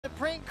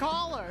prank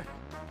caller.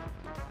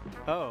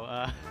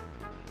 Oh,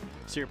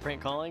 so you're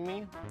prank calling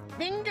me?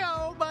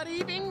 Bingo,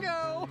 buddy,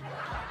 bingo.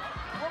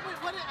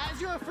 What, is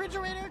your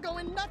refrigerator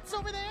going nuts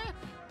over there?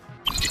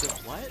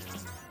 What?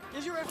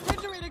 Is your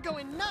refrigerator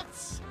going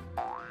nuts?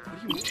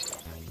 What do you mean?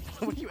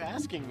 What are you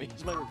asking me?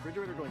 Is my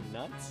refrigerator going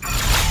nuts? What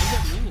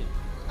does that mean?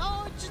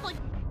 Oh, it's just like...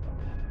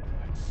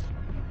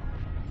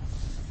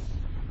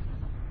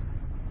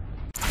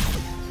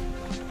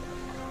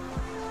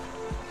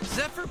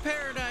 Zephyr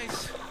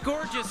Paradise.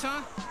 Gorgeous,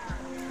 huh?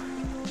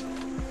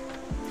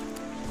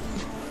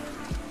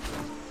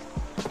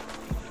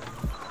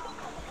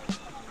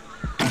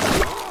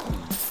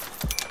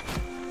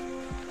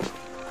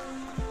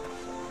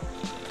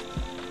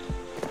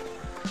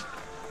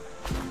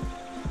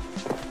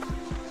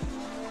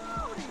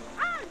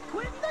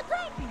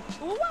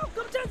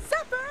 Welcome to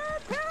Zephyr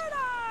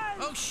Paradise!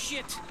 Oh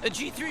shit! A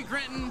G3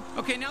 Grenton.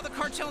 Okay, now the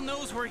cartel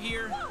knows we're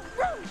here. Whoa,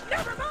 rude!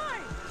 Never mind!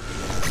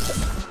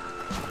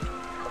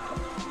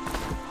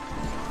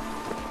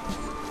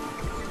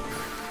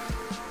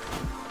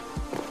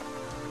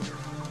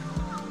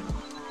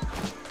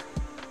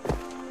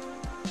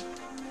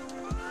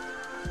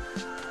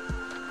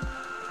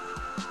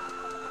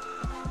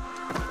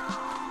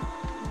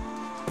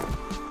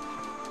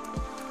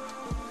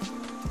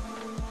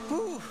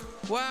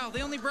 Wow,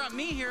 they only brought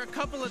me here a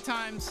couple of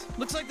times.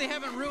 Looks like they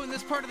haven't ruined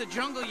this part of the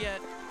jungle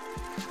yet.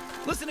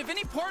 Listen, if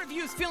any part of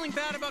you is feeling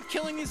bad about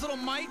killing these little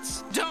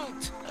mites,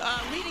 don't.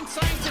 Leading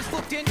scientists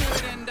looked into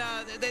it, and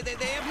they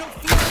have no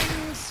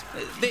feelings.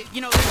 They're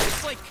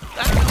just like,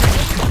 I don't know.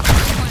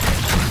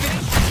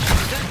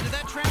 Did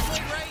that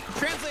translate right?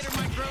 Translator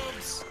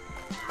microbes.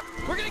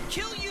 We're gonna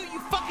kill you,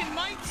 you fucking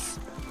mites!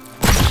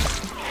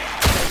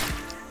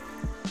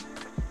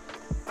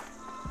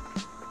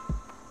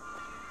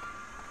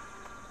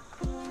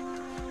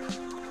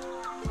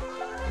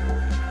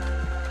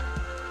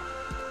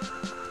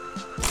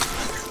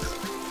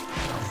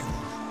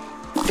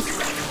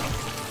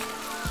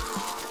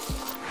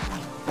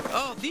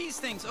 Oh, these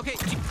things. Okay,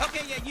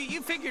 yeah,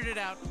 you figured it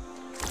out.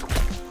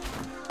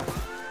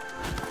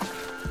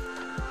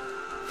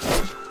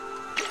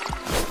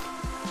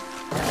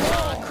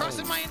 Oh,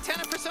 crossing my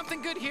antenna for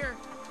something good here.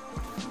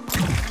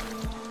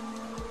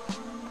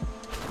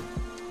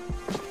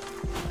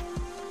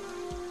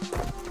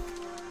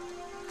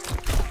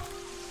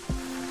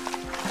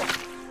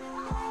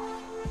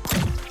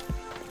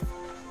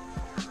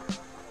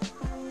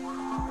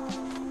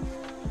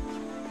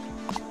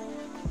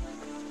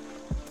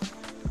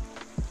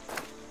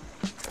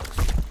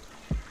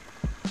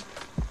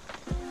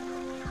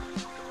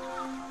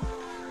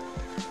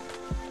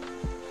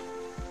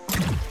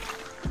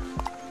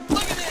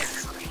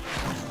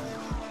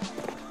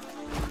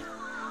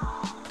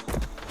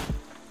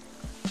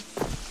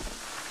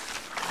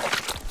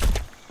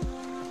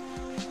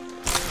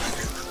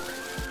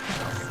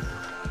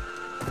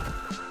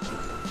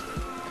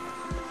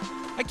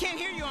 I can't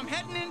hear you. I'm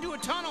heading into a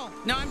tunnel.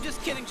 No, I'm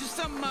just kidding. Just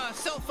some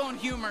cell phone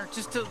humor,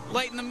 just to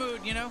lighten the mood,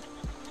 you know?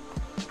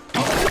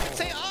 Oh,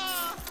 say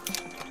ah!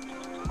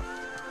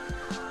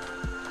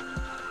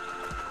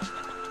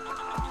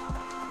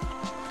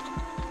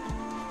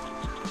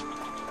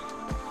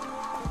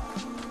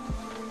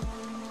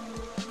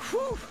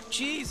 Whew,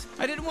 jeez.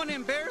 I didn't want to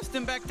embarrass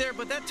them back there,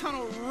 but that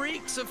tunnel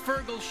reeks of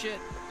Fergal shit.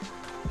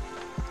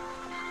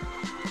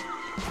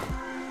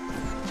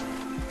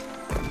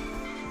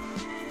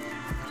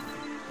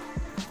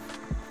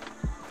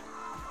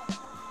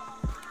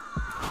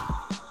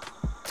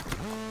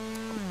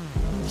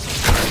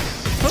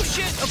 Oh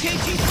shit! Okay,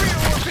 G3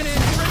 are orphanage.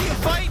 You ready to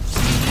fight?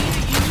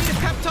 You need a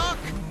pep talk?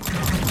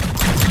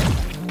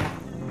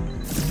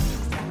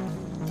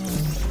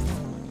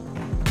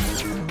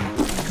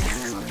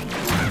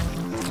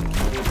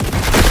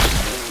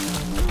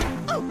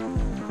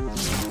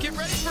 Get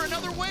ready for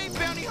another wave,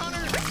 bounty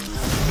hunter!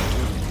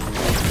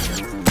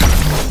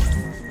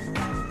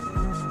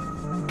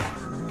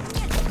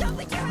 Don't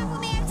put your Uncle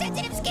Man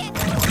sensitive skin!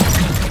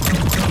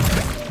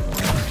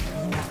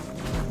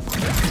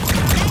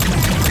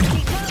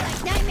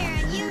 Nightmare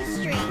on U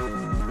Street.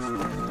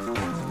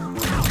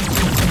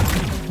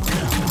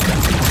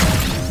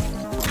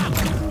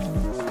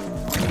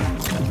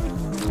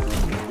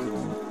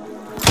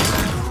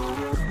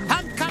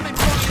 I'm coming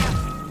for you!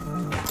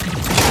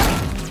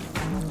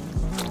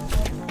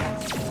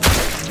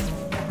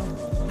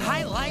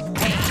 I like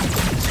that!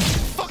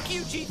 Fuck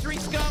you, G3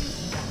 scum!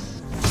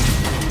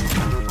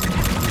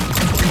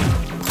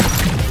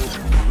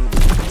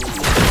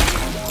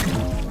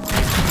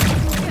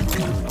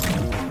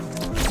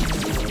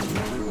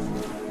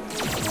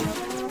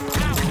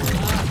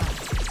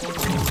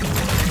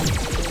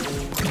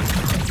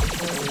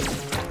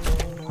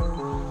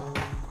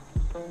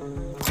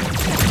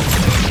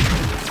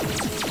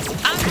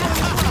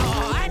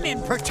 I'm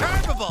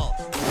imperturbable!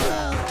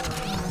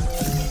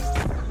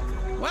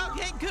 Well,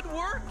 hey, good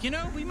work. You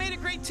know, we made a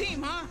great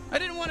team, huh? I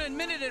didn't want to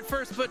admit it at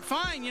first, but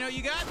fine. You know,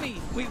 you got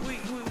me.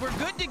 We're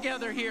good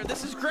together here.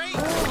 This is great.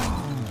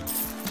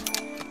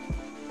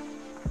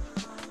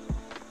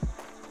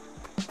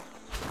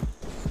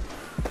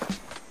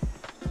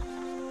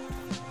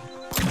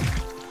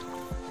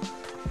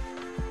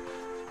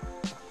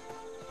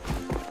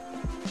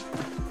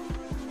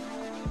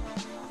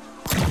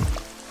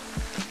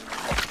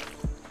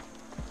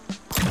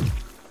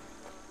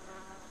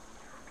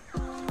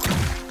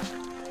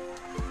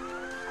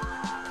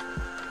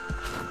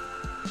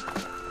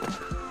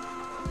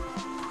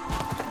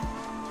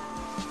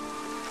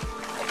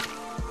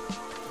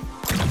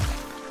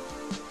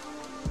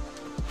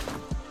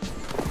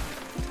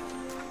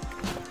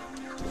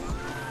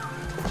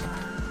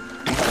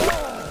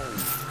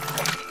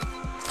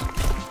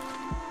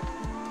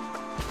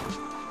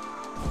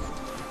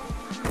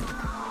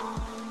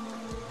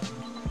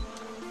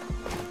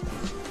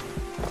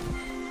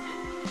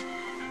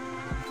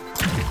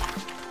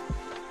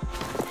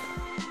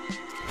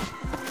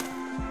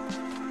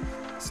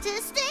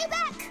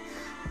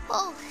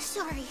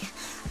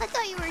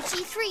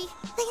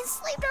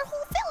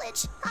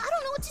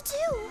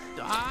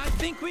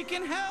 think we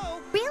can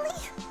help. Really?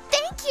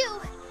 Thank you!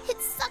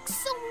 It sucks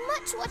so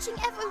much watching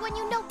everyone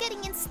you know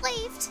getting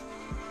enslaved.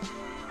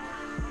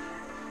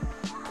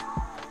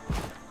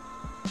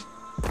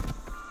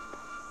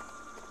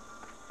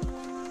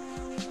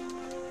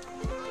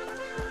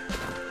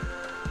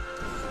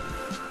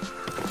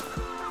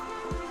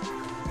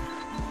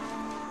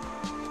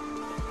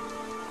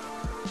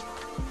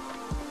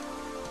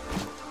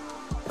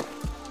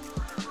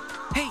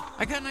 Hey,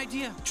 I got an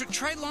idea.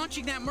 Try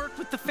launching that Merc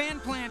with the fan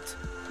plant.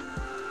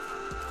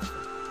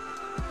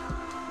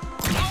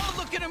 Oh,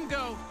 look at him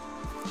go.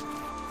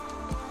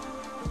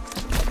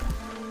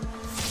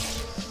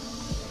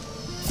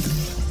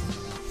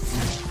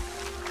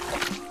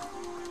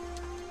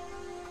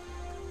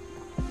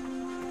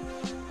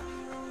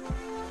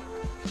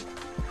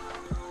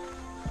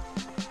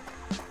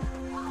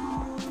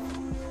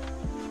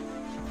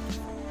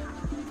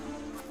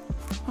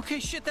 Okay,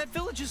 shit, that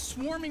village is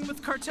swarming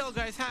with cartel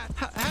guys.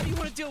 How do you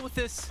want to deal with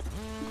this?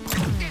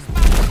 This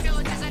fucking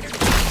village is under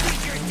complete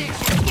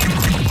jurisdiction. Get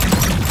out of here!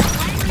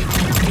 Why are you even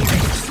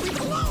interfering? Just leave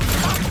alone!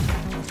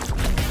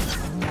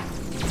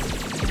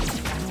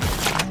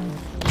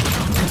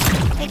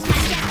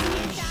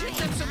 Shit,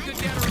 that's some good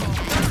Adderall.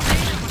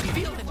 Damn,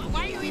 feel it.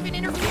 Why are you even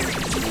interfering?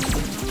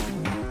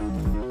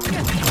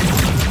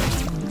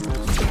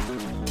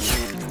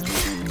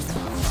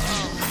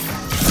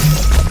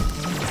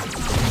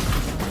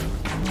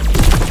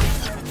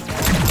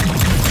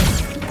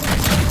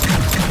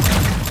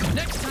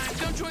 Next time,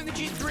 don't join the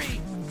G3.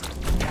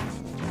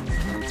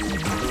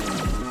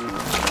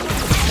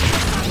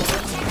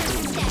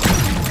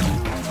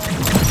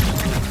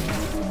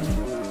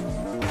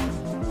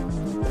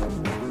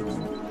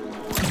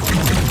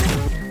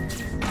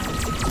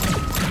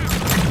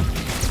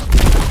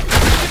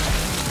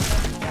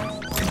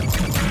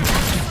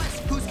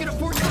 Who's gonna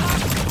force it up?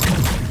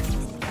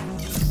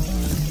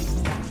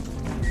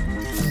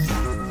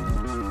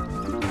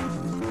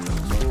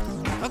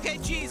 Okay,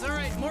 geez, all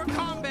right, more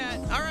combat.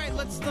 All right,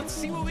 let's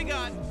see what we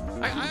got.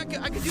 I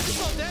could do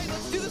this all day.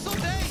 Let's do this all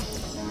day.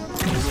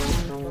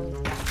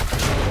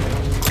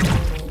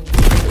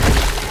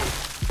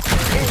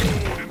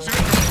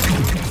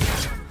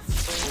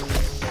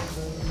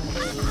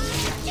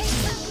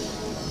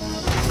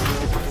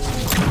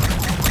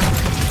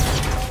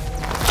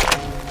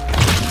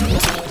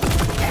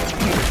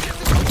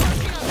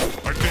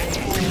 I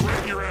think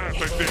right in your ass,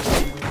 I think.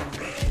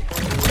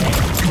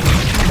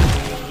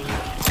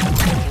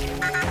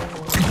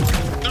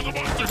 There's a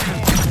monster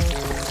here.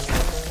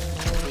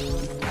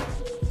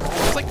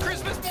 It's like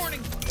Christmas morning.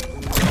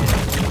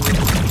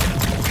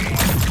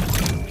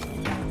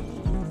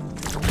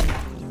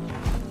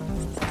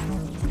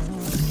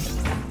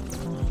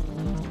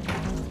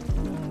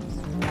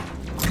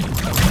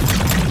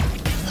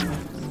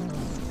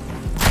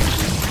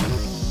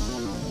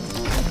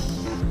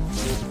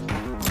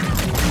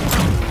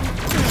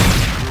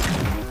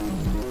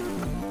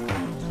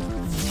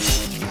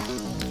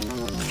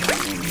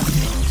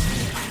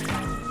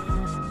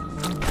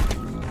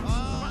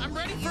 I'm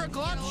ready for a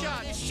glob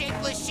shot. This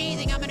shapeless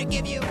sheathing I'm gonna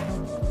give you. You're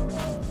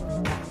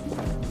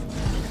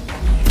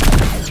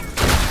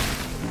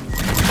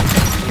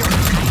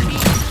hiding me?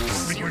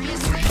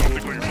 Seriously?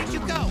 Where'd you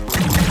go?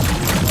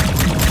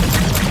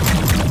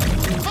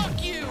 Fuck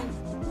you.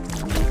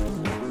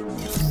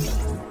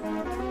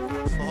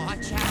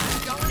 Watch out.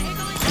 Going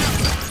higgling.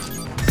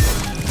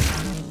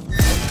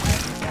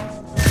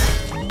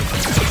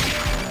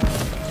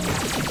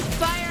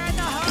 Fire in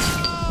the hole!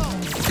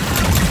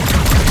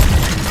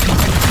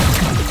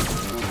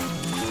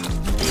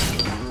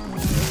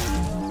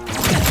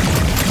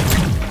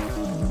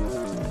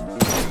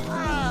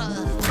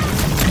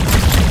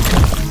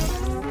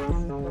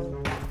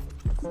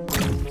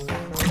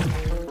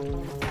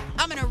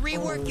 I'm gonna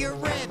rework your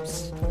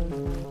ribs.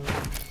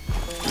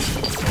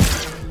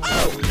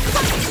 Oh!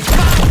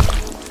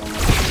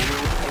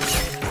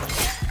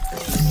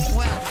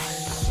 Well,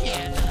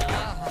 shit.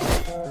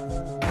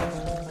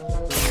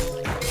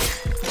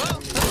 Well,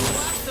 that's the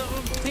last of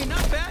them. Hey,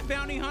 not bad,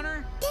 bounty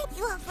hunter. Thank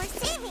you all for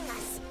saving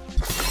us.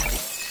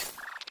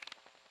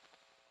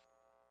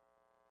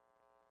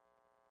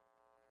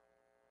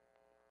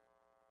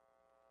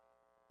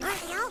 Are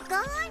they all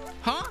gone?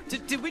 Huh?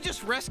 Did we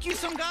just rescue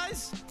some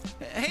guys?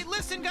 Hey,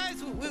 listen,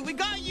 guys, we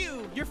got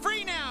you. You're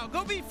free now.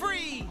 Go be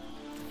free.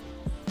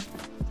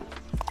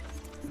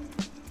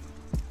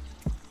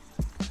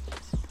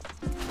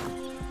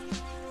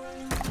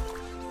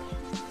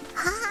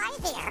 Hi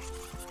there.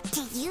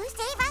 Did you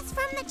save us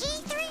from the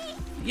G3?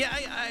 Yeah,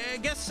 I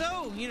guess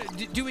so. You know,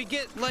 do we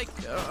get like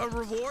a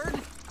reward?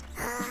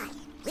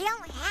 We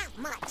don't have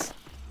much.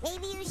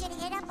 Maybe you should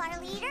hit up our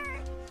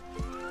leader?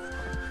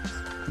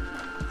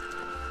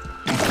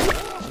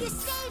 You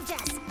saved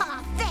us!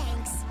 Aw,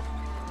 thanks!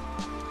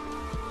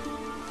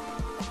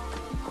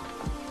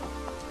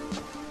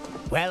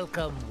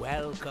 Welcome,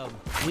 welcome.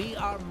 We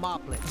are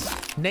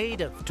Moblins,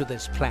 native to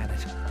this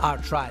planet. Our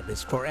tribe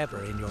is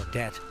forever in your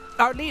debt.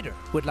 Our leader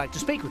would like to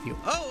speak with you.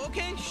 Oh,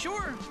 okay,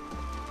 sure.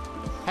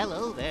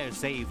 Hello there,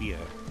 Savior.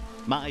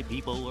 My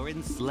people were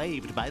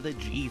enslaved by the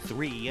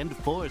G3 and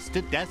forced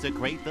to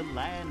desecrate the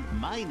land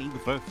mining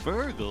for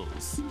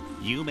Fergals.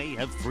 You may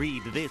have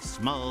freed this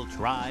small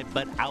tribe,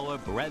 but our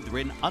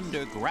brethren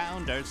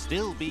underground are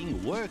still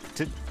being worked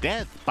to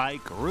death by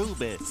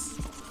KRUBIS.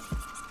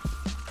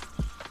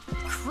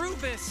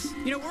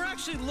 KRUBIS! You know, we're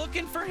actually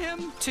looking for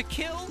him to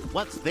kill.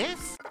 What's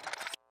this?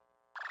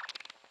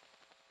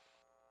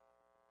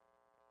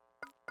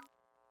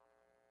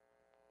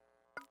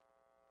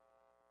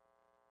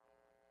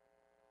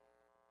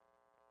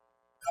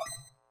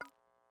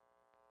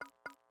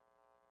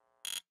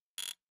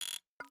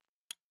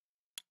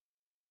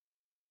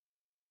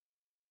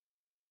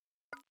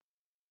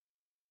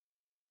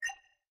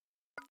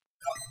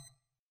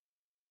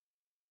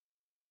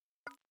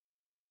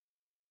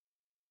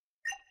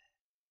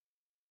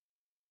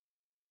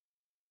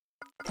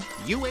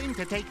 You aim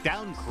to take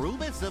down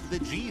KRUBIS of the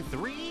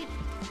G3?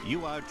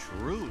 You are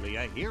truly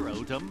a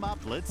hero to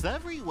moplets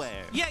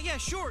everywhere. Yeah,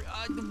 sure.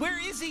 Where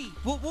is he?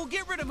 We'll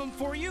get rid of him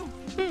for you.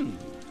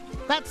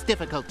 That's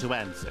difficult to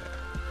answer.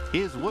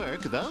 His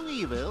work, though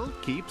evil,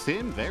 keeps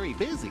him very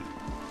busy.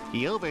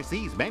 He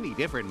oversees many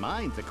different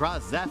mines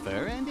across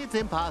Zephyr, and it's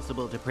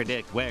impossible to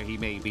predict where he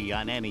may be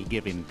on any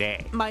given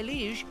day. My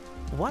liege,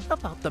 what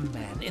about the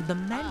man in the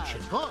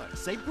mansion? Of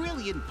course, a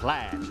brilliant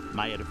plan.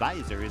 My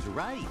advisor is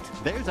right.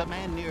 There's a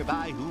man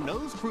nearby who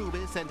knows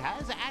KRUBIS and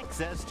has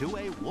access to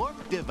a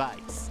warp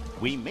device.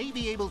 We may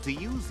be able to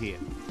use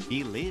him.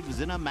 He lives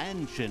in a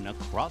mansion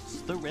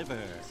across the river.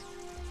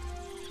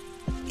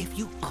 If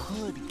you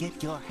could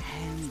get your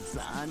hands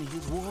on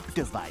his warp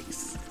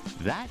device,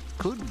 that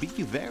could be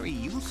very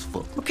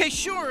useful. Okay,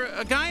 sure.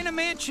 A guy in a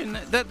mansion.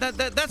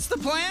 That's the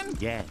plan?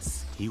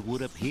 Yes, he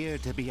would appear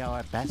to be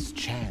our best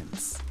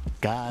chance.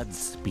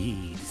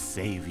 Godspeed,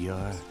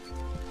 Savior.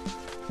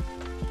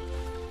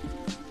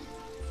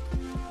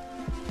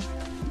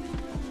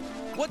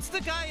 What's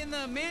the guy in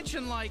the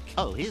mansion like?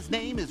 Oh, his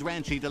name is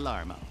Ranchi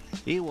Delarmo.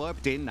 He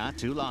warped in not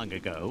too long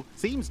ago.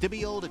 Seems to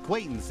be old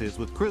acquaintances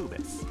with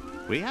KRUBIS.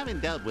 We haven't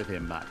dealt with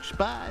him much,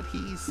 but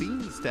he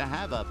seems to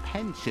have a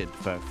penchant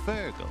for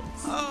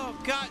Fergals. Oh,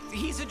 God,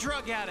 he's a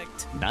drug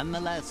addict.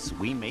 Nonetheless,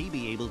 we may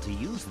be able to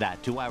use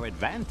that to our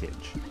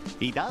advantage.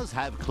 He does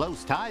have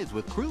close ties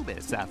with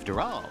KRUBIS,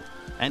 after all,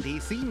 and he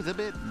seems a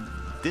bit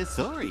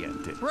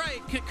disoriented.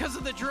 Right, because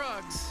of the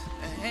drugs.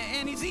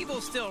 And he's evil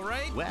still,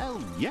 right?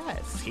 Well,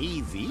 yes,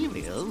 he's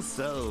evil,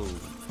 so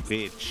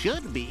it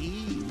should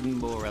be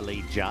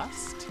morally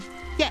just.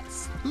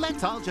 Yes,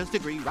 let's all just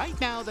agree right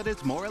now that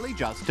it's morally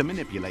just to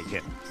manipulate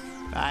him.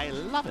 I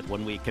love it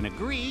when we can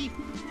agree.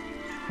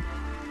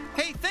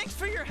 Hey, thanks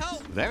for your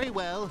help. Very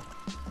well.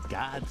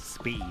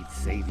 Godspeed,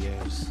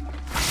 saviors.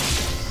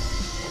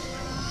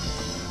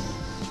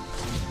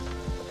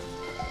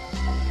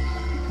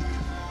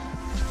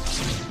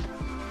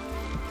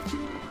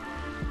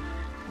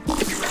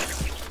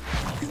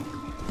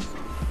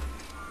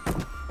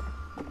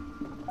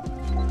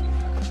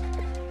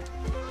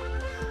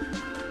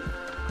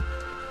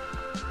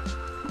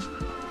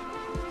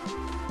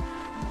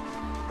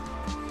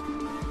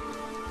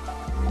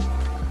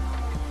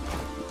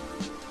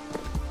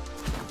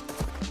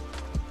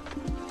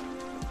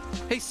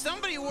 Hey,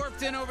 somebody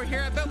warped in over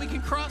here. I bet we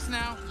can cross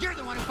now. You're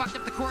the one who fucked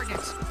up the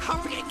coordinates. How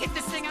are we gonna get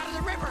this thing out of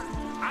the river?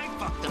 I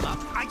fucked them up.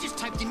 I just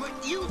typed in what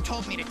you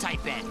told me to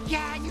type in.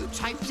 Yeah, you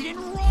typed it in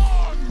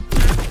wrong,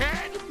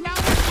 dickhead. Now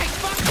I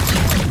fucked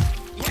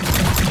you. Yeah,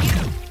 fuck you.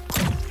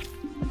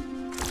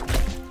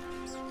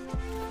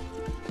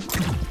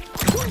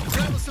 Whew,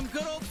 that was some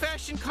good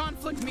old-fashioned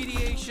conflict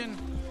mediation.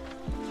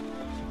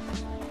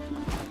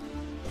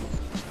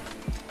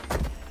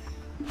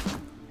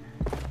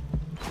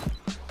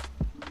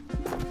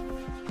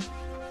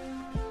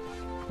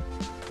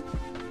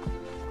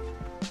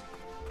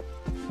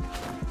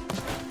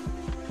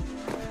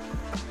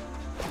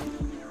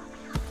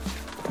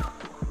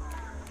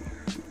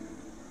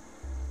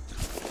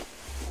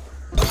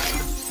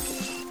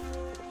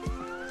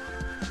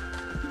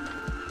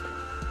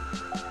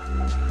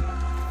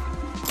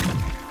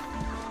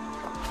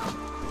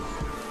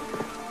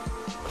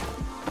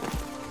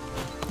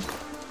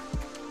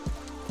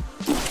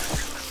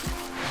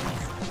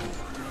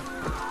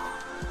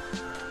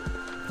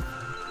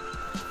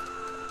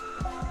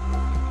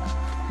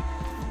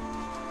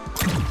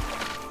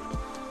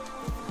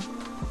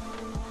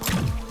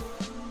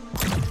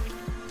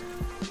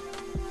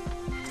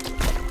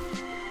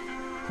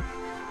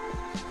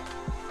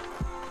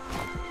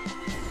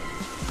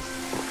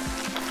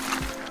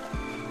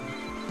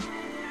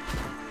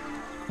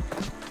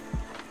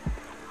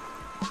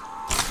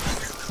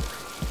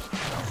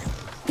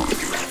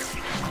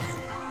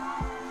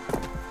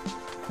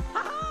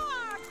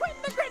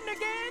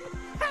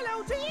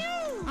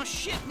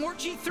 More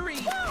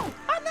G3! No!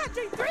 I'm not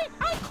G3!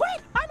 I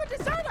quit! I'm a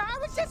deserter! I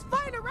was just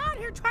flying around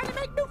here trying to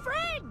make new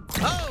friends!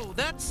 Oh,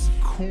 that's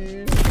cool.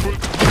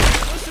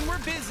 Listen, we're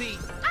busy.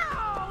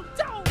 Oh,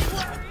 don't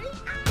worry!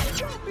 I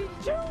won't be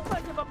too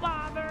much of a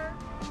bother!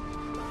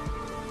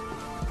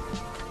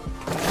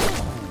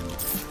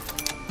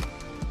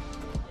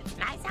 It's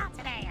nice out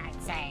today,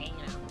 I'd say.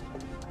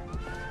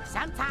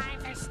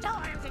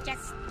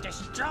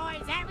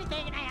 destroys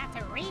everything and I have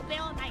to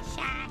rebuild my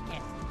shack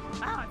and,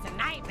 oh, it's a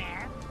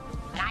nightmare.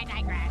 But I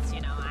digress,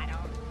 you know, I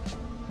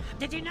don't...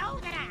 Did you know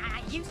that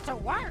I used to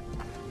work?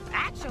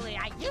 Actually,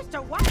 I used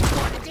to work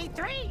for the D3.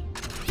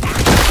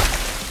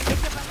 Did you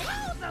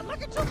believe it?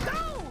 Look at you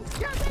go!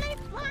 You're really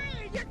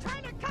flying! You're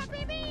trying to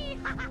copy me!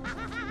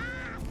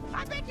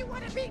 I bet you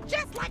want to be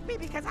just like me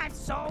because I'm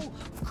so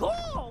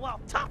cool! Well,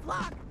 tough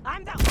luck!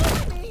 I'm the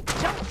only me!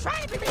 Don't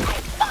try to be me!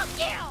 Hey, fuck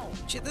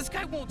you! Shit, this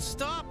guy won't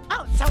stop.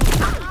 Oh, so...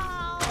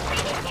 Oh,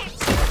 baby can't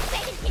shoot!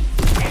 Baby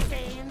keeps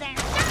busy in there!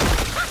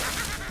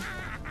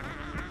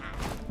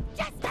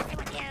 Just messing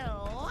with you!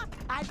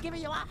 I'm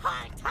giving you a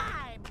hard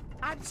time!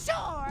 I'm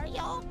sure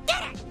you'll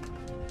get it!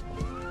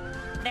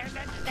 There's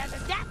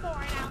a death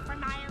warrant out for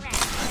my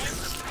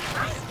arrest.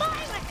 I'm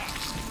fine with it!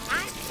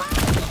 I'm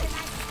fine with it!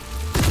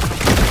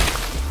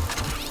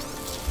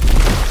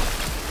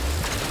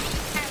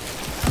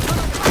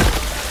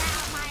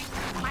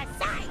 My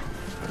sight!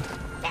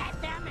 Fed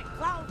them and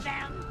clothed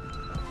them.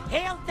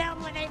 Healed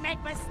them when they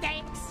make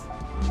mistakes.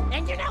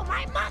 And you know,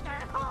 my mother,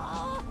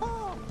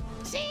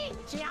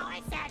 she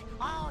always said,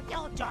 oh,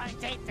 you'll join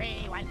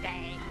J3 one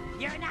day.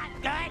 You're not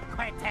good,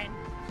 Quentin.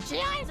 She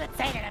always would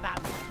say that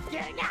about me.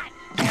 You're not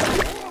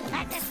good.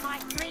 As if my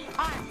 3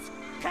 hearts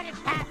couldn't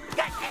have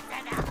goodness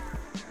enough.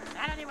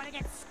 I don't even want to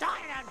get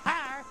started on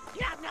her.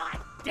 You have no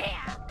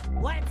idea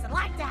what it's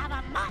like to have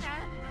a mother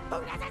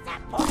who doesn't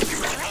support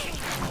me.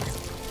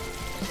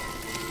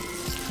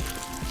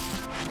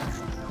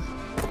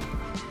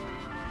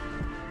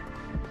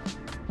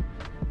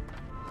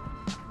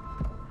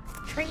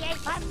 Create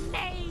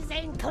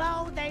amazing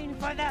clothing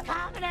for the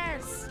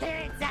commoners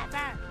here in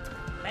Zephyr.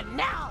 But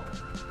no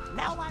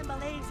one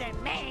believes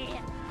in me.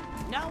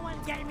 No one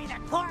gave me the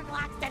core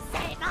blocks to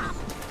save up.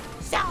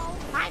 So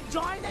I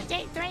joined the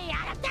D3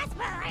 out of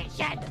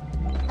desperation.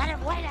 Out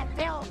of way to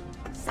build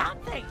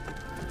something.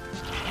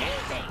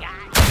 Anything.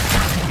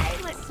 I'm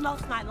aimless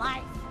most of my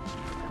life.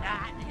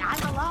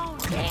 I'm alone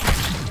here,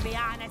 to be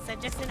honest,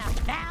 and just in a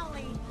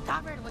valley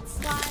covered with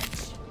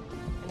sludge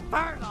and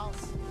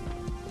Virgils.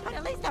 But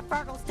at least the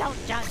Virgils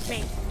don't judge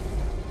me.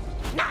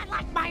 Not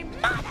like my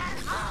mother!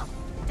 Oh,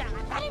 I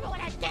don't even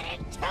want to get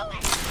into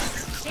it!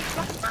 She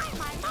couldn't find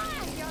my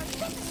mind! You're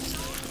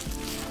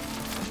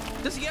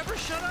Does he ever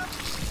shut up?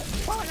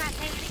 what was I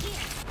saying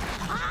again?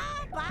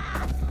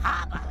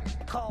 Hubba!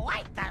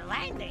 Quite the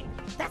landing!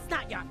 That's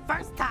not your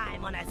first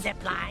time on a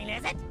zip line,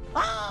 is it?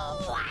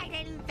 Oh, I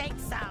didn't think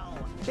so!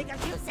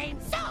 Because you seem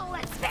so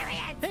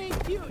experienced! Hey,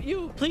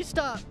 you, please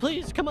stop.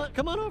 Please, come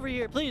on over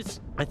here, please.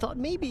 I thought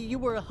maybe you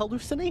were a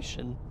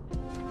hallucination.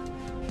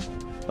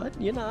 But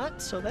you're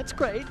not, so that's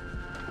great.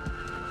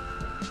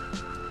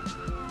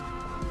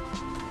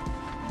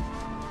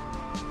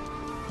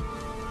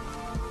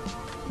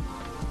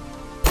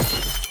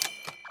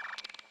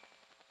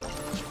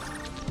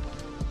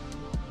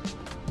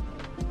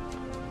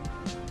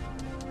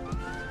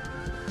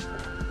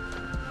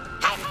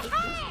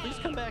 Please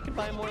come back and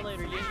buy more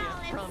later.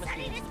 Yeah, promise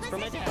me. For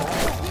my dad.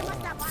 You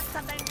must have bought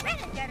something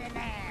really good in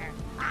there.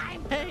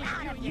 I'm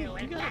proud of you.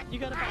 You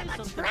gotta buy I'm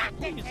something.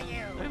 attracted Please. to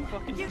you. I'm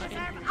fucking You dying.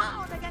 deserve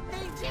all the good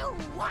things you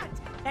want,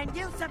 and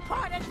you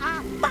supported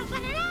a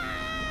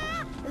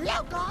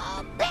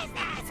local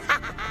business.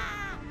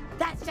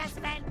 That's just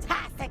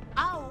fantastic.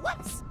 Oh,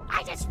 whoops!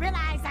 I just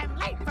realized I'm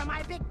late for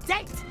my big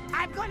date.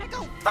 I'm gonna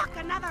go fuck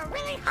another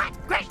really hot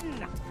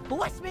Briton.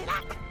 Wish me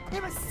luck.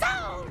 It was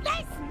so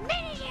nice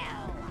meeting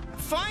you.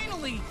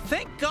 Finally!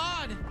 Thank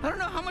God! I don't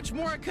know how much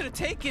more I could have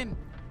taken.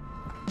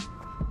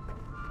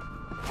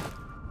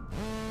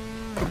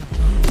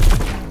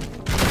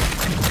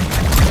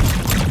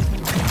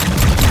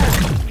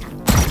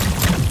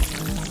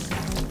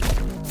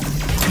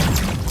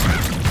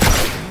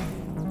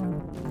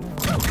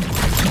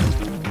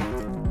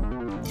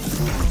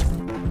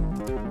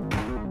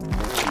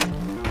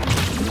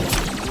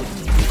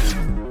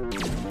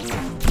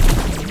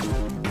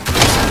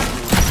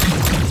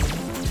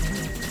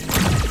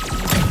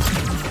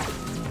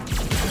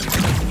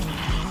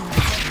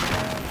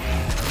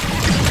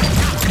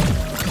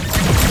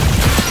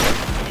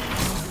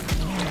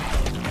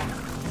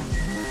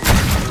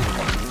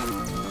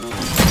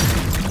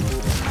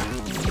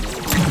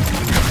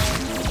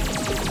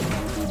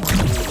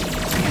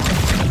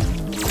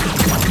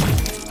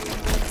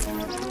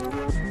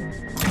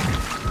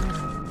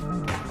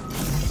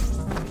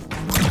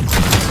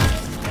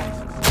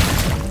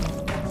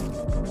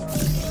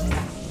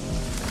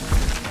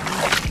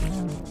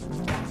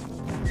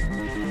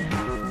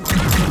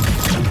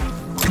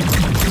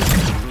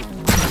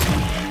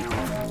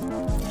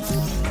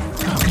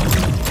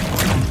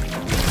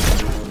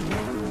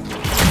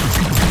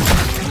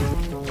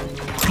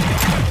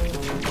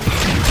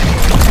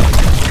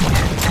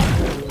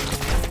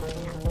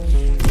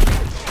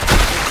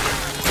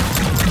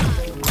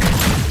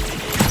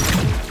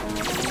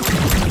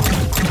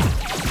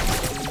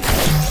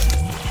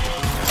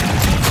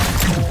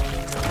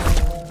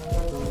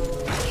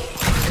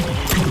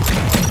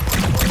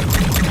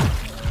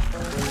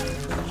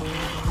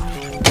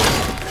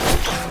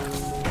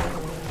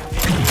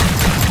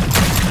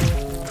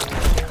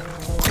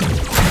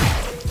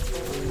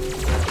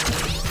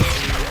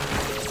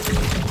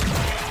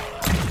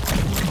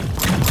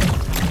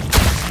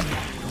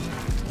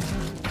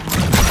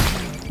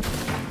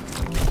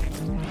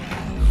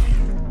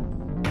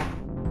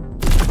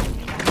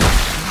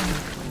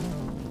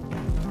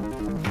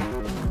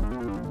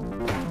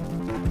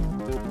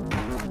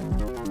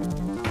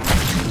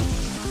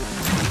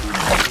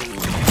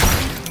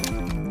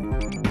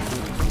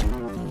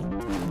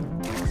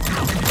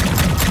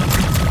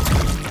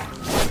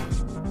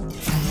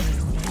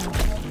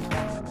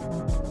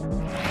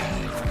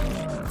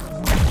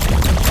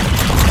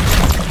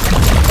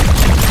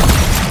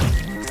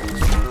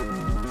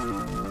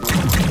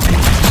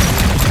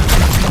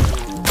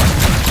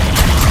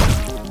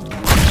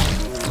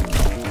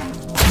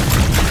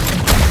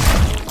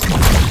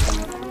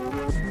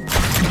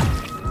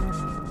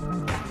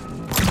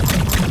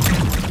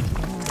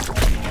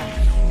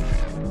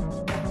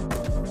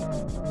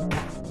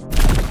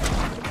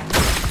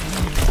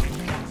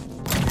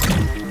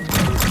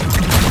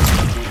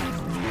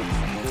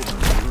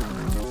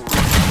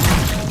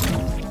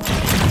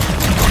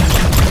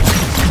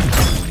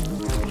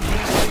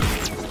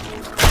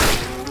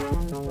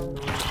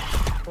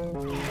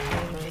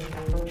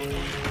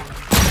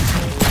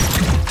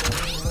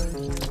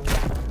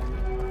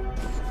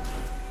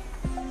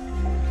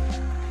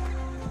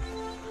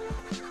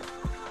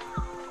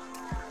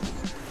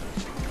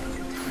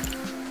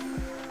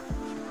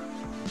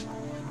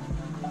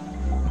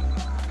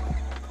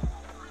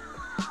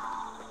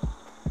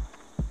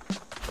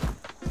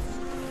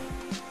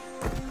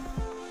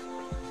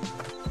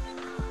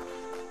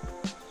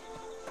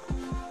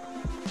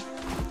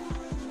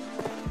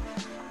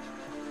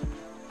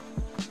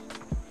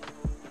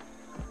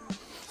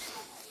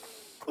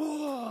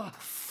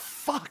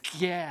 fuck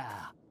yeah.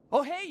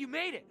 Oh, hey, you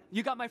made it.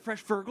 You got my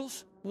fresh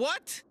Fergles?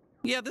 What?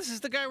 Yeah, this is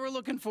the guy we're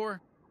looking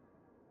for.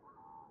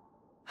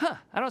 Huh,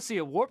 I don't see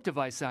a warp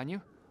device on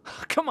you.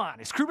 Come on,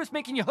 is KRUBIS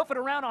making you hoof it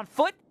around on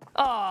foot?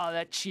 Oh,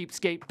 that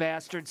cheapskate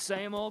bastard.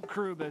 Same old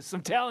KRUBIS.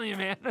 I'm telling you,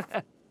 man.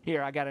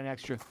 Here, I got an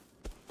extra.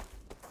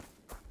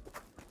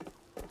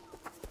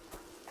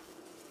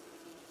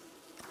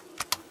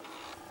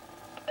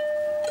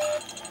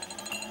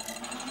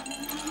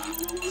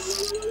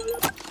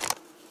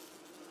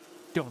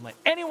 Don't let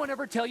anyone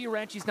ever tell you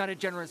Ranchi's not a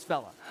generous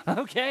fella,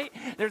 okay?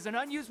 There's an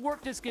unused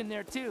warp disk in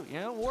there, too. You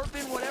know, warp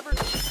in whatever...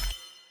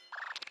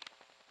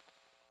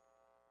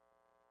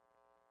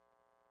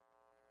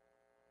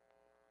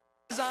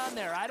 on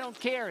there. I don't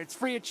care. It's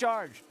free of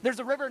charge. There's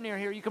a river near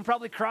here. You can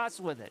probably cross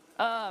with it.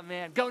 Oh,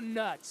 man. Go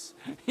nuts.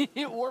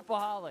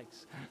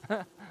 Warpaholics.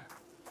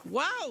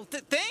 Wow.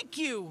 Thank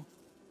you.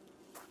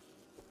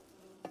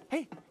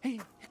 Hey.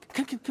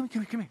 Come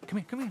here.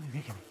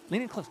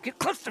 Lean in close. Get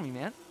close to me,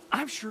 man.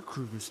 I'm sure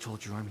KRUBIS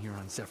told you I'm here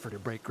on Zephyr to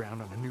break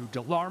ground on a new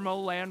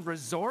Delarmo Land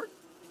resort.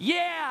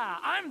 Yeah,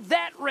 I'm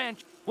that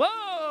wrench.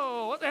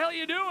 Whoa, what the hell are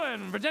you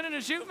doing? Pretending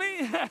to shoot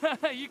me?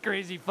 You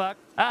crazy fuck.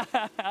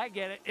 I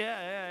get it.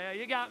 Yeah,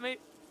 you got me.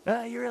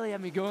 You really had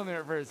me going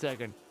there for a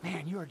second.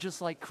 Man, you are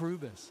just like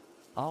KRUBIS.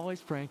 Always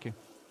pranking.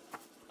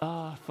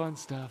 Fun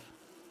stuff.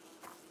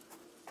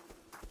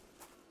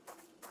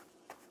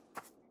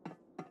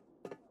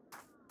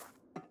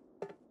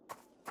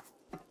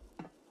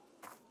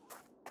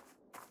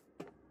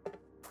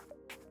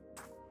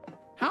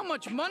 How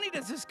much money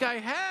does this guy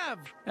have?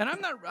 And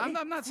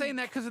I'm not saying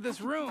that because of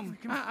this room.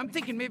 I'm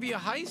thinking maybe a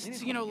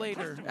heist, you know,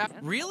 later.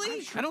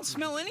 Really? I don't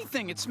smell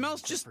anything. It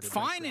smells just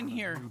fine in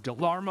here.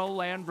 Delarmo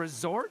Land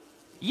Resort?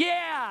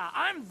 Yeah,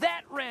 I'm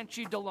that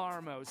Ranchy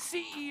Delarmo,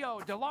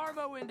 CEO,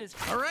 Delarmo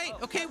Industries. All right,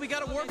 okay, we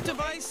got a warp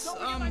device.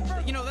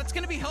 You know, that's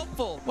gonna be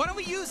helpful. Why don't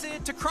we use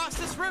it to cross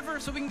this river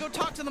so we can go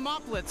talk to the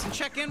Moplets and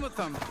check in with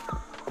them?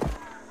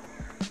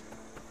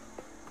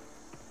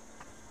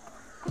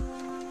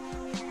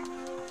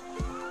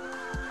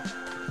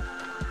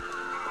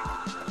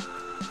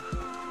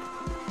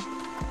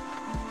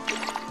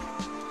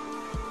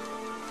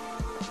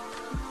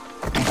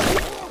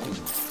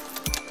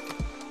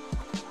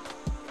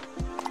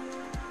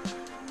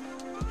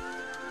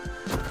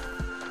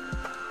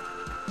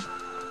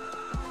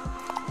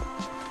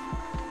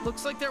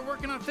 Looks like they're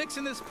working on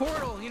fixing this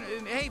portal. You know,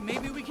 hey,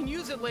 maybe we can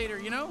use it later,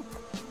 you know?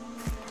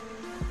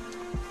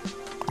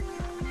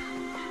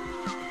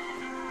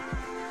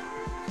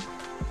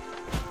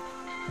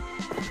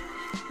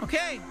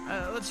 Okay,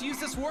 let's use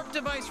this warp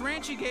device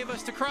Ranchy gave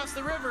us to cross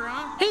the river,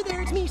 huh? Hey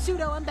there, it's me,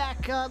 Pseudo. I'm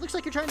back. Looks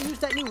like you're trying to use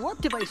that new warp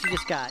device you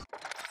just got.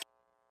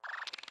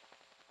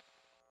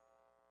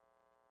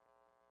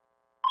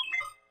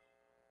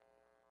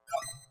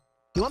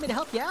 You want me to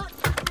help you out?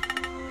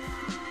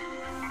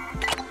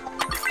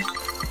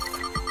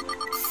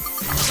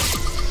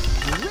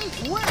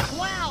 Great work!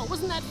 Wow,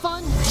 wasn't that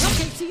fun?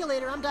 Okay, see you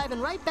later. I'm diving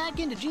right back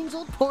into Gene's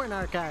old porn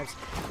archives.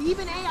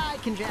 Even AI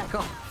can jack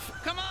off.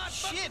 Come on,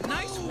 shit,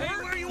 nice work.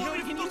 Hey, where you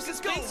want me to use this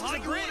space as a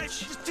bridge.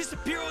 Just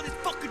disappear on this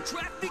fucking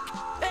traffic?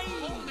 Hey!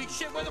 Holy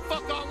shit, where the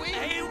fuck are we?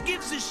 Hey, who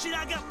gives a shit?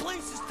 I got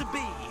places to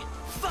be.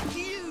 Fuck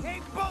you!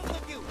 Hey, both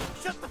of you!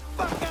 Shut the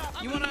fuck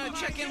up! You wanna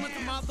check in with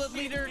the Moplet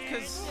leader?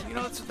 Cause, you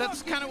know,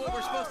 that's kind of what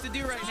we're supposed to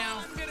do right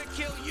now. I'm gonna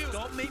kill you!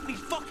 Don't make me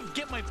fucking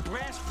get my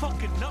brass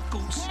fucking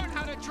knuckles! Learn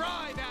how to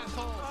drive,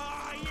 asshole!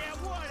 Ah, yeah,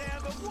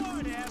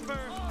 whatever!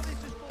 Oh,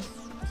 this is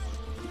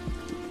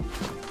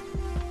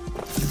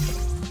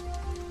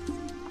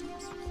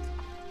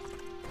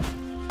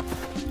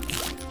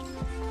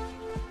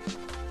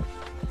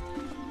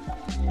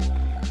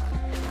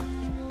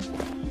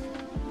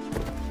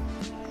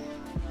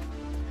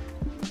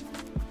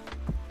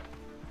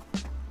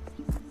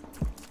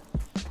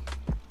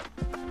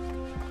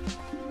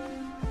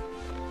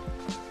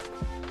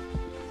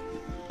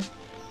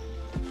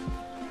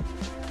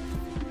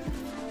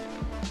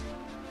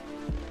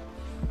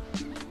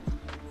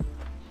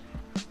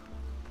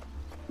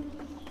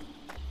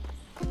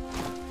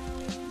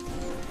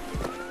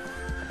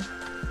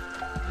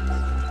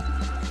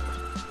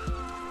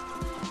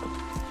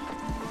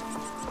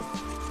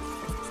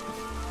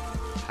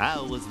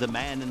How was the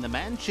man in the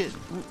mansion?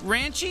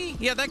 Ranchy?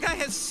 Yeah, that guy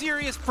has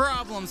serious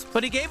problems,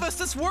 but he gave us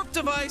this warp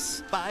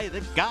device. By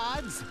the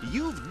gods,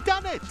 you've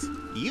done it!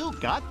 You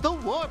got the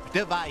warp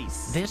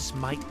device! This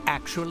might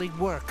actually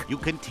work. You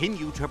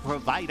continue to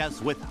provide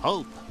us with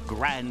hope,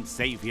 Grand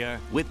Savior.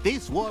 With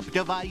this warp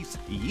device,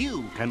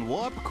 you can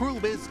warp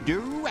KRUBIS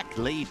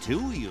directly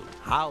to you.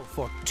 How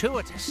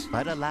fortuitous.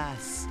 But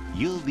alas,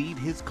 you'll need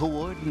his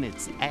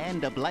coordinates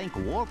and a blank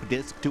warp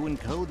disk to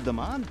encode them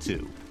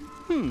onto.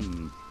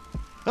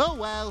 Oh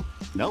well,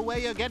 no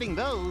way you're getting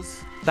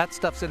those. That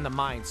stuff's in the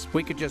mines.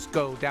 We could just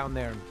go down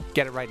there and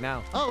get it right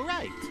now. Oh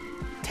right.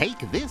 Take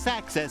this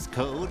access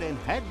code and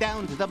head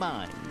down to the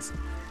mines.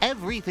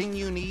 Everything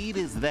you need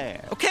is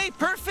there. Okay,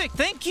 perfect.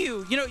 Thank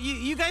you. You know,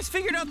 you guys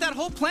figured out that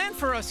whole plan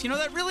for us. You know,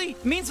 that really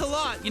means a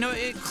lot. You know,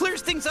 it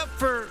clears things up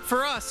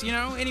for us, you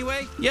know.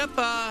 Anyway, yep,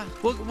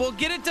 we'll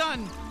get it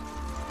done.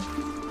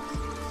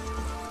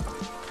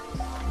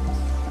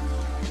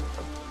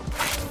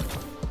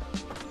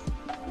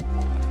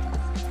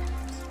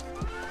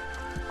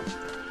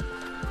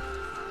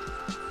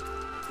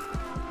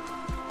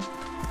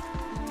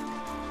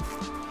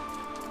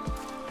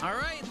 All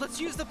right, let's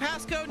use the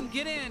passcode and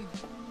get in.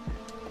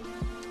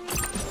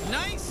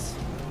 Nice!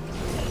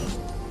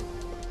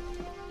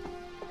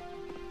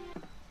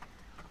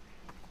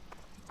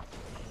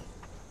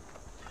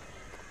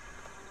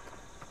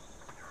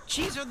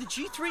 Geez, are the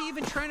G3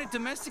 even trying to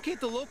domesticate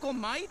the local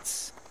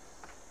mites?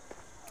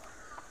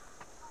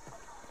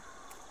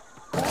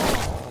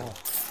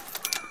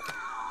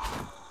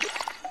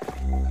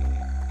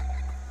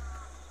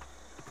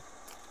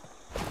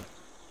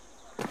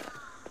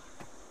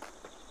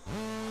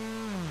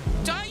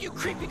 Die, you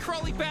creepy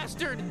crawly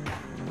bastard!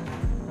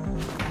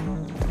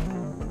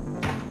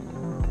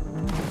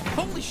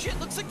 Holy shit,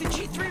 looks like the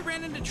G3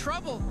 ran into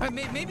trouble.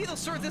 Maybe they'll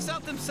sort this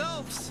out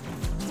themselves.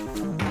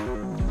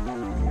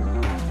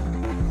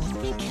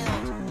 Be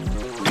killed.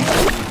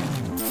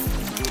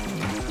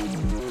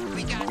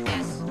 We got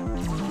this.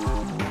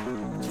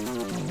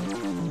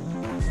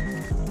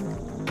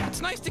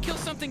 It's nice to kill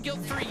something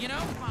guilt-free, you know?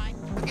 Fine.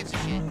 Who gives a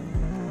shit?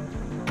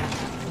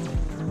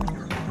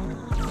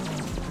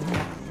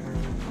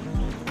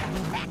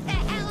 Back the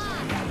hell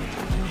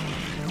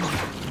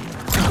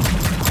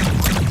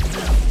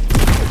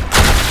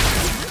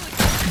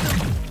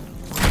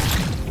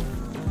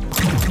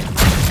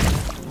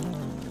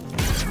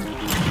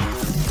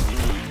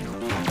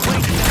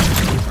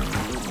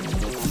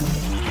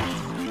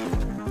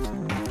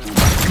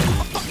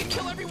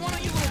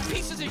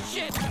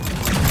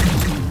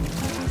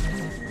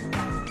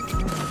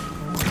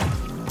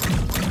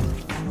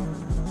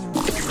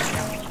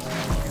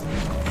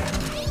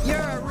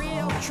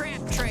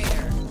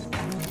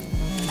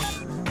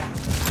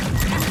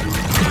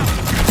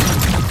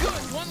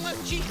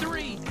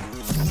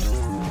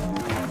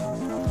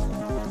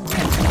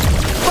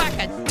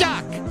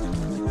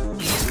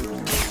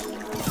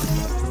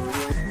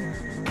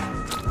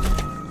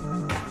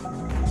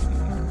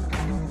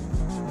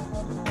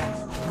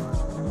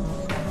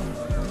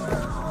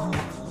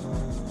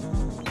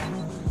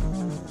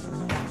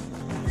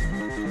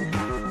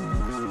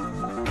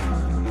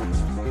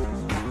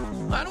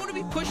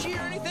pushy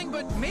or anything,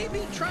 but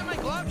maybe try my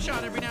glob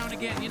shot every now and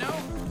again, you know?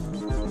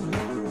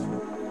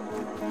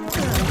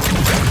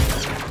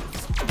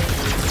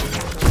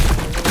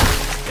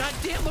 God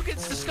damn, look,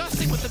 it's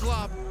disgusting with the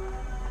glob.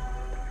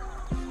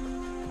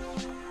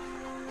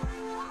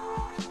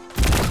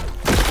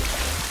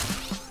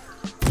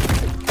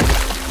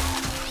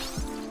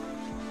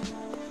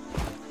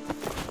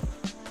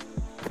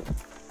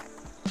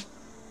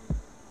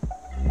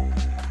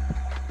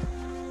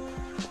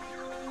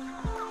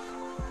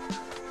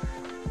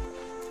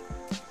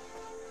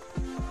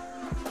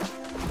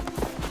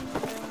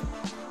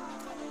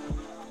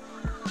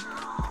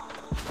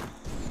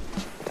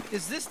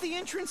 Is this the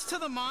entrance to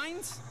the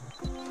mines?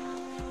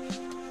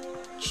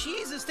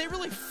 Jesus, they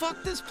really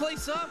fucked this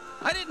place up.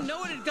 I didn't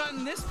know it had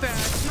gotten this bad.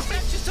 These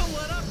guys just don't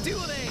let up, do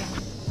they?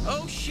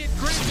 Oh shit,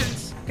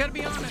 Griffins. Gotta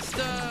be honest,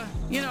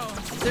 you know,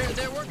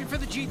 they're working for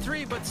the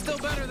G3, but still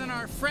better than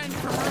our friend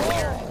from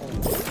earlier.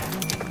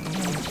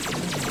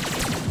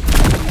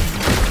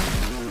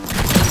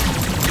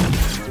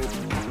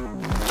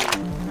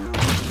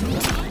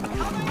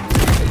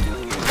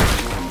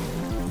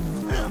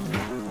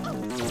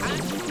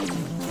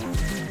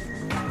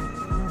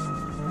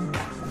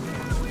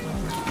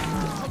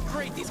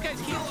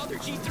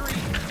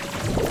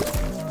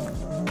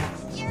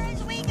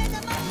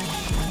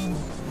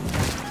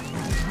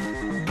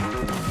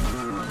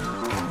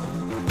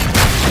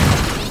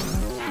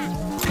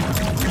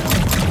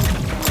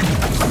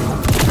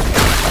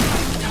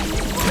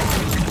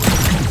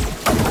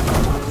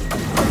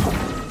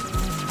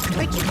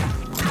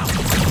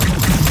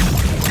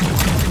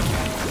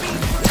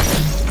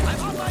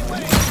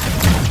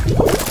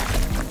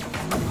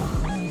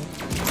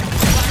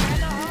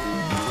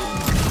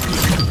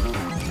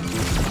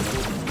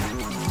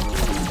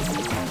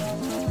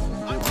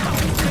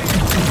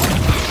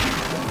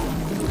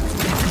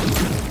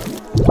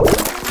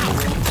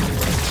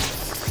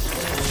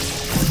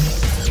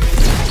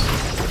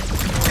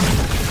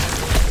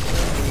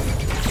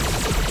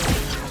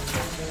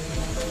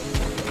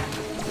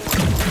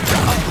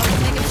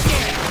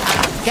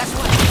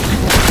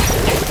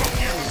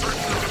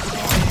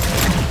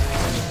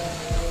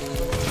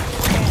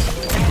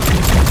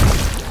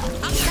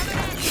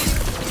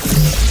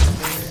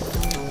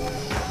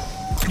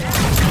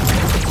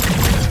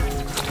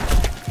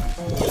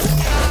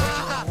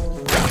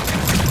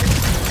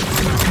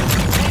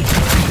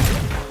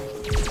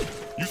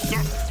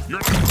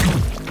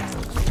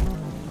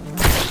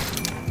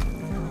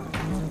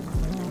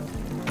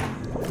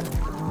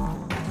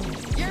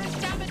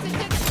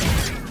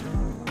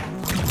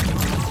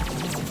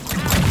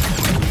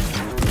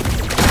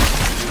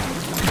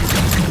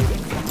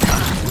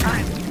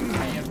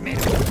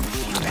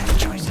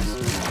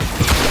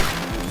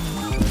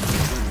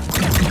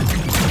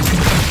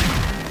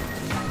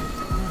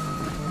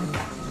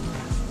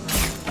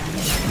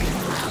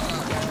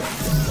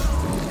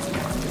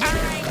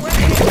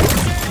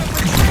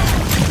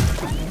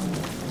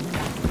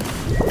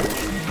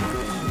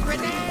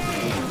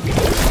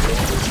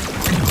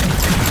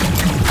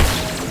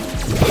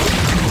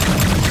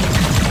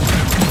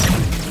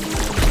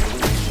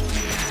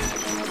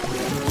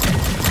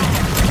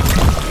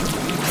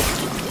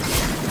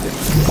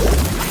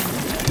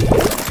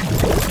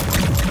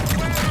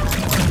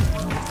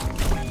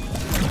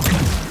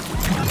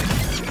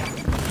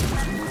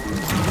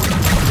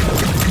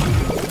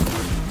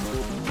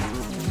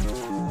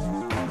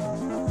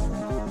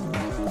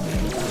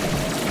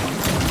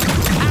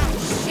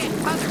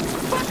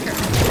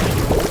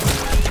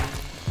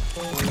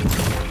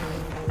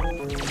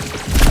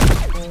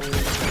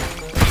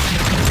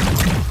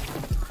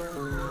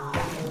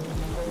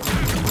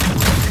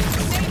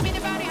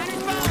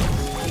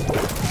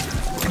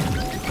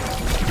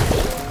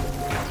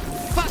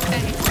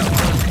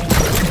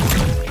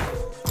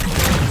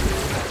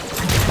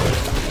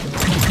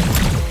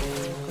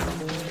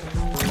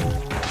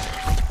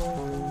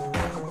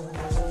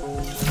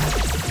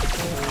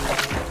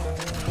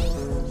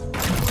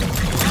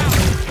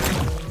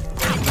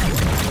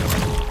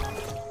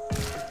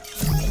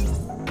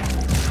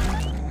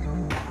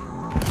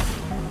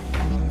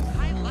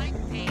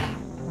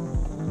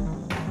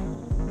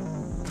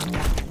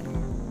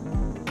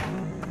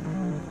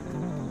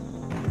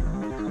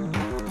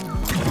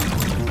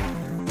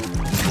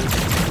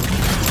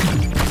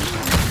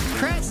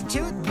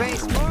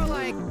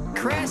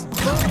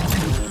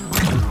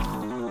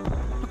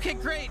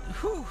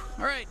 Whew.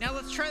 All right, now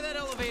let's try that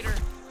elevator.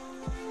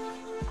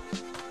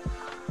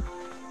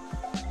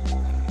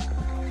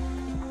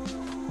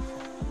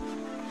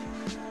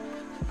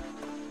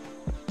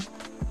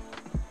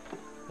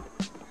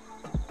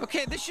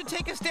 Okay, this should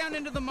take us down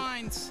into the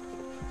mines.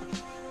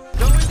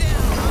 Going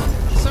down,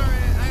 huh? Sorry,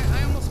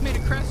 I almost made a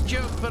crass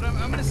joke, but I'm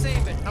gonna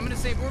save it. I'm gonna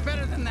save it. We're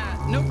better than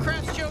that. No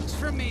crass jokes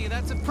from me,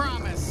 that's a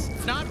promise.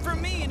 Not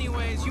from me,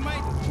 anyways. You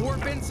might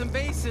warp in some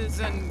bases,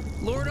 and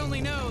Lord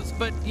only knows,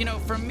 but, you know,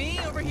 from me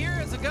over here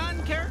as a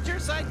gun character,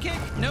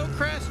 sidekick, no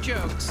crass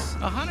jokes.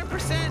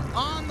 100%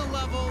 on the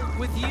level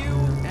with you,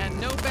 and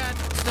no bad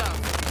stuff.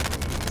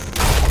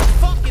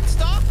 Fuck, it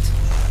stopped?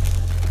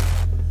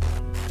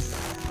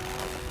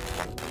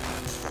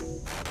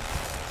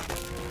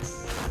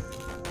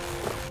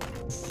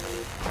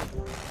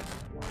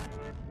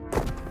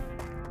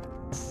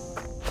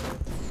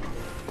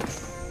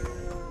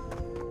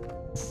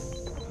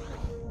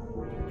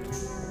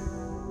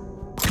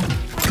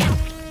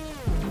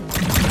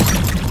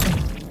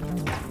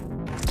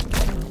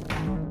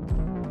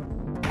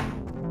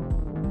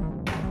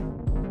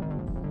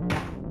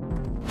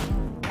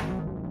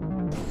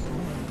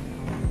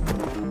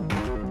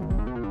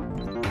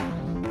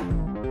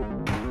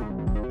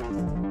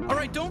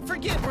 Don't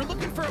forget, we're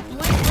looking for a blank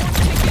warp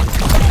ticket.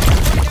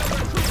 Find out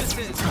where KRUBIS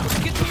is. Let's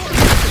get to work.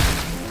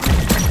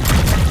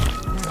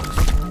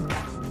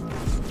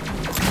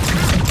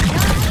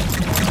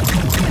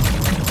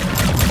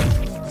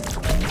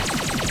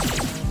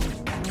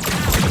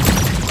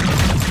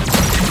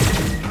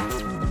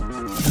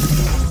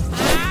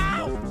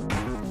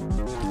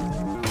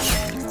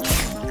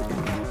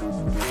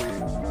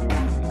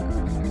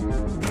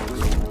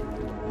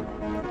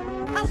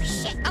 Oh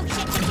shit, oh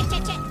shit, shit, shit,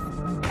 shit, shit.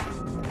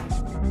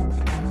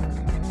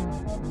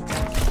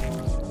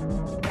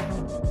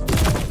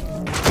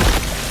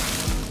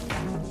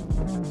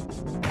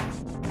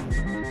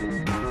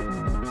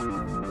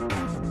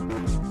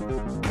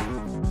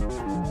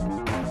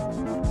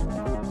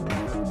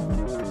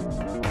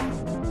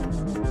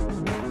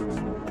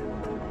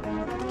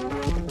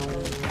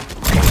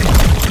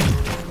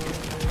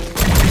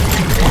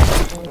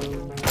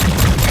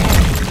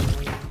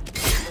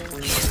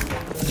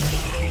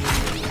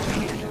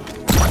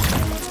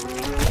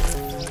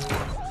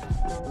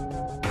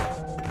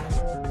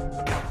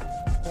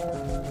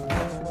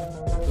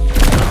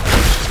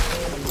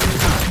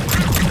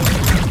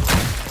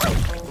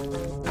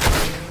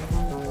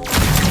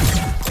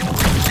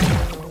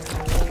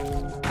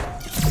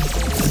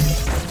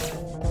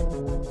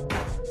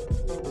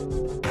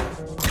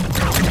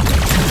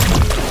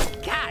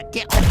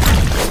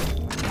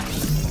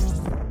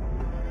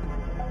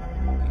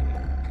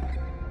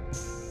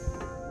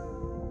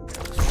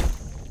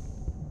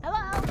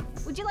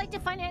 Would you like to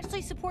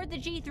financially support the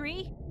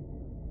G3?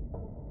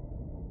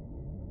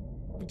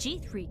 The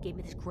G3 gave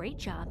me this great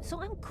job,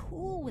 so I'm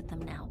cool with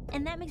them now.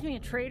 And that makes me a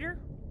traitor?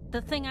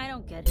 The thing I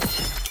don't get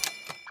is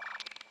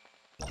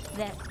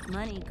that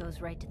money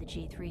goes right to the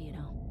G3, you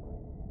know.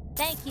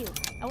 Thank you.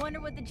 I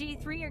wonder what the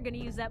G3 are gonna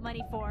use that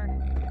money for.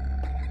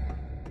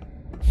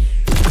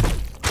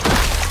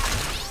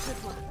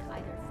 Good luck,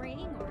 either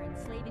freeing or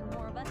enslaving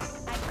more of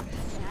us.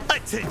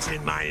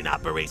 Attention, mining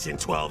operation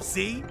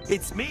 12C.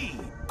 It's me,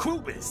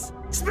 KRUBIS.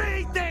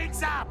 Speed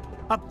things up!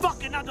 I'm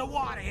fucking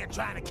underwater here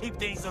trying to keep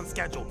things on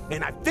schedule.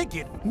 And I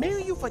figured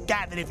maybe you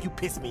forgot that if you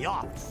piss me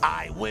off,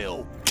 I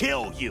will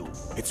kill you.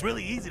 It's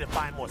really easy to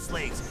find more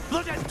slaves.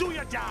 So just do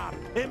your job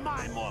and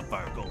mine more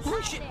Virgos.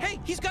 Holy shit! Hey,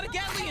 he's got a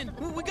Gatlian!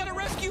 We gotta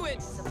rescue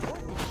it! Support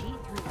the G3.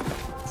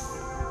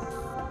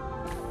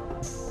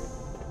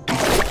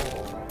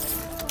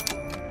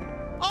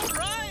 All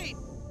right!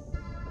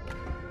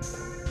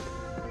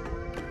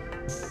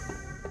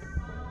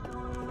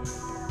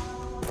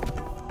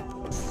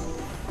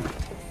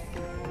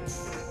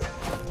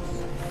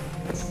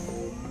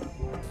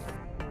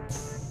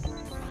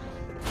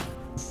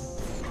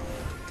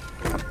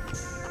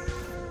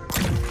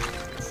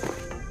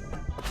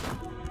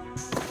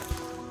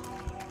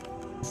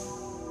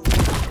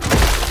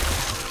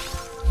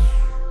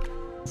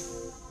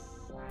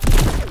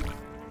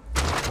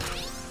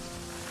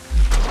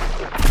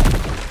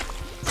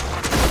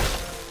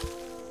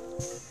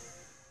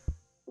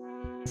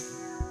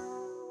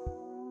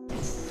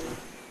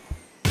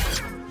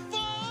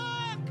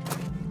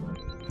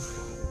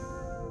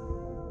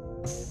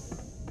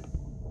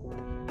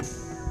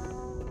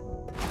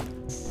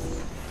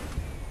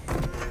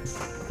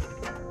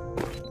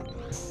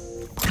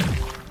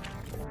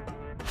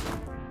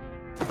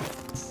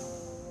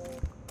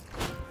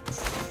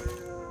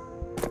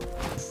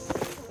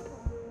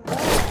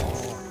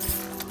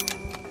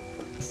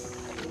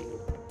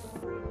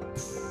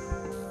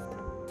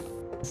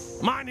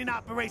 Mining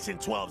Operation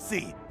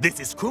 12C. This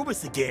is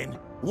KRUBIS again.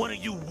 One of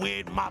you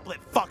weird moplet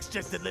fucks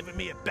just delivered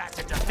me a batch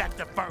of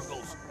defective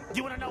Virgos.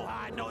 You wanna know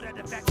how I know they're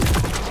defective?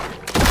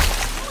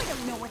 I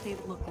don't know what they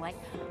look like.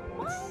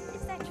 Why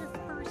is that your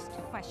first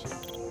question?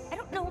 I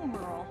don't know,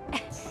 Merle.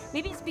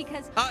 Maybe it's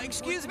because...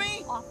 excuse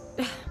me?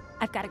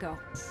 I've gotta go.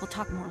 We'll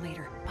talk more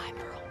later. Bye,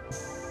 Merle.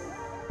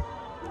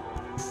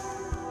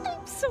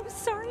 so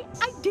sorry.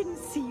 I didn't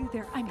see you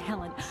there. I'm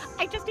Helen.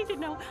 I just need to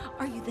know,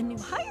 are you the new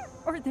hire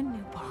or the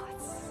new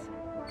boss?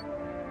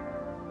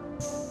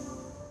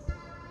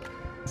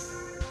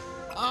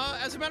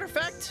 As a matter of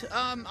fact,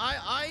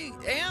 I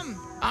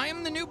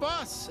am the new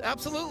boss.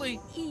 Absolutely.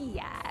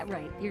 Yeah,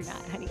 right. You're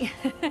not, honey.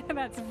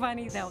 That's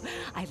funny, though.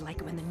 I like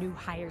it when the new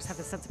hires have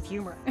a sense of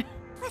humor.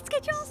 Let's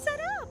get you all set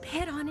up.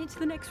 Head on into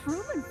the next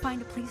room and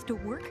find a place to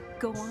work.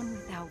 Go on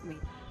without me.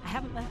 I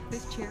haven't left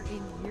this chair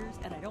in years,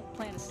 and I don't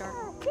plan to start.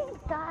 Oh,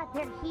 thank God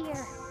they're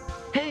here.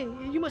 Hey,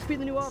 you must be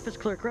the new office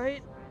clerk,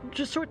 right?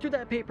 Just sort through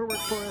that paperwork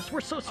for us.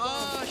 We're so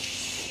sorry.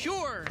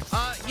 Sure.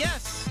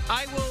 Yes.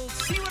 I will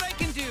see what I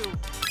can do.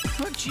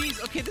 Oh,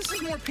 jeez. Okay, this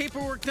is more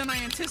paperwork than I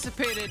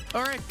anticipated.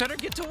 All right, better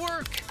get to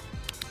work.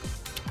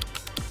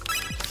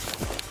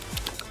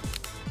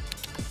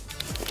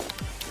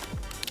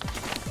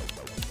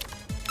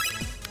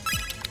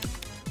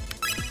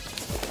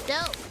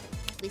 So,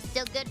 we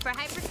still good for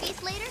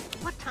Hyperfeast later?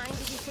 What time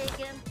did you say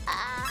again?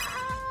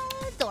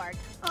 Zorg.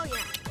 Oh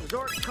yeah,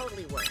 Zorg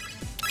totally works.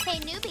 Hey,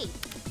 newbie.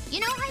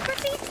 You know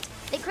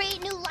Hyperfeast? They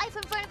create new life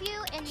in front of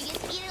you and you get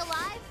to eat it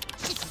alive?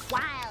 It's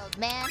wild,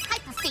 man.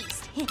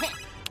 Hyperfeast.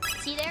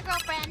 See you there,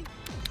 girlfriend.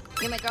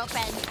 You're my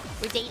girlfriend.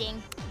 We're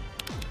dating.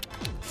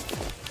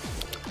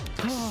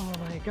 Oh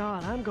my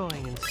god, I'm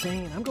going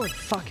insane. I'm going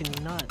fucking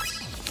nuts.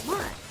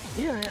 What?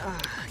 Yeah,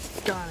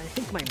 God, I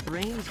think my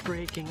brain's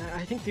breaking.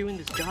 I think doing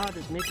this job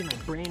is making my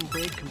brain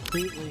break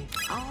completely.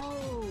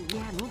 Oh,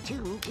 yeah, me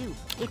too.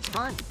 It's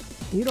fun.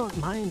 You don't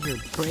mind your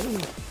brain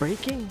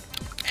breaking?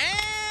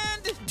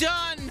 And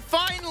done,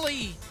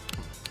 finally!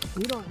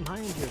 You don't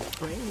mind your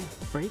brain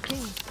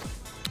breaking?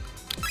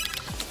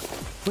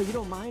 But you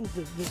don't mind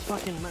this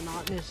fucking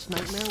monotonous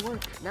nightmare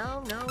work?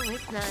 No,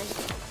 it's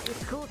nice.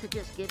 It's cool to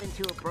just give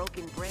into a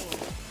broken brain.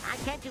 I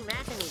can't do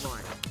math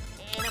anymore.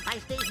 And if I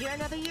stay here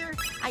another year,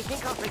 I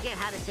think I'll forget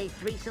how to say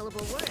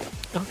 3-syllable words.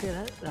 Okay,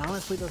 that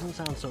honestly doesn't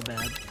sound so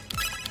bad.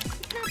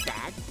 It's not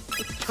bad.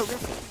 It's terrific.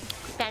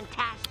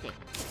 Fantastic.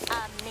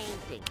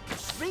 Amazing.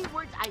 3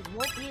 words I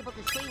won't be able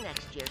to say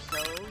next year,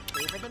 so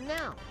savor them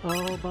now.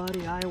 Oh,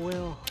 buddy, I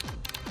will.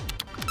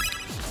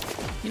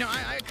 You know,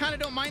 I kind of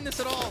don't mind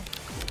this at all.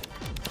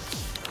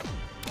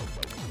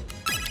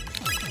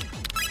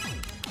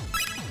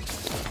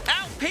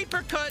 Ow!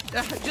 Paper cut!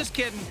 Just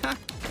kidding.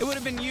 It would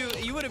have been you.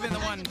 You would have been the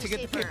one to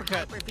get the paper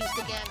cut.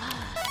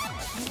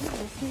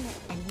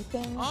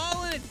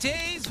 All in a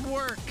day's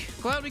work.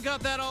 Glad we got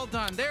that all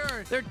done.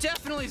 There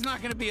definitely is not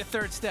going to be a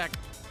third stack.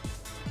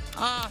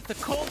 The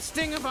cold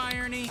sting of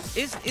irony.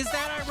 Is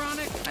that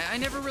ironic? I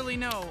never really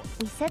know.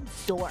 We said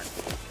Zorg.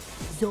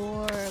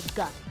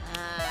 Zorg.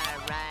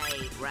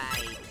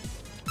 Right.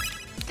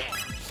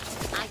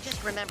 Damn. I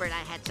just remembered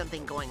I had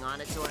something going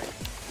on at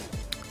Zorg.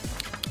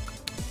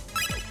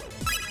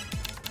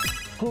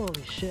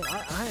 Holy shit,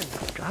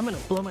 I'm gonna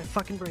blow my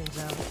fucking brains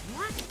out.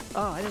 What?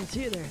 Oh, I didn't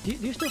see you there. Do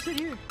you still sit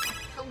here?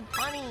 So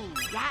funny.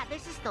 Yeah,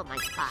 this is still my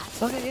spot.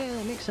 Okay, yeah,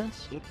 that makes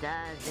sense. It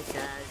does,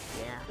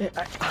 yeah.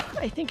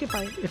 I think if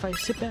I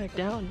sit back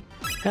down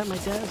at my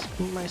desk,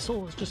 my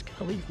soul is just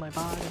gonna leave my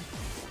body.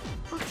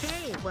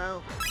 Okay,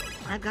 well,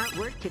 I've got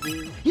work to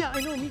do. Yeah,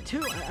 I know, me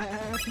too. I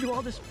have to do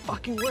all this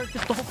fucking work.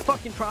 That's the whole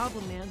fucking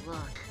problem, man. Look,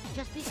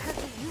 just because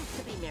we used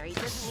to be married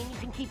doesn't mean you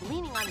can keep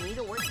leaning on me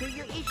to work through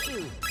your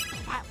issues.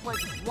 That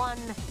was one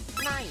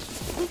night.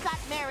 We got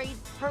married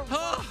for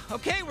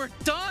okay, we're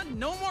done.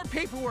 No more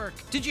paperwork.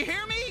 Did you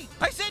hear me?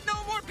 I said no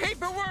more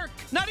paperwork.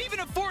 Not even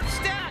a 4th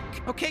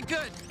stack. Okay,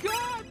 good.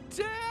 God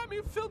damn,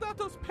 you filled out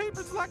those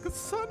papers like a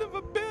son of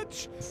a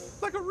bitch.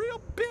 Like a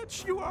real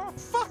bitch you are.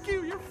 Fuck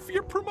you.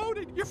 You're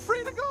promoted. You're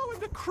free to go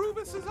into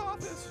KRUBIS'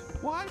 office.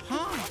 Why?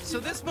 Huh, so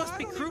this must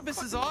be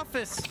KRUBIS'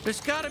 office.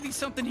 There's gotta be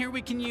something here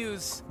we can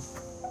use.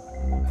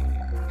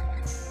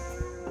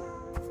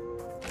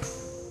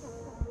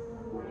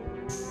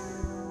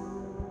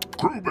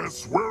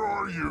 KRUBIS, where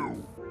are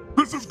you?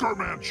 This is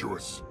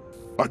Garmantuous.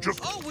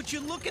 Oh, would you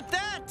look at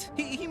that?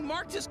 He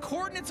marked his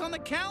coordinates on the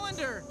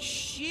calendar.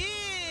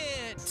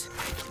 Shit.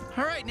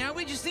 All right, now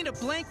we just need a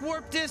blank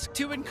warp disk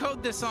to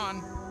encode this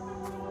on.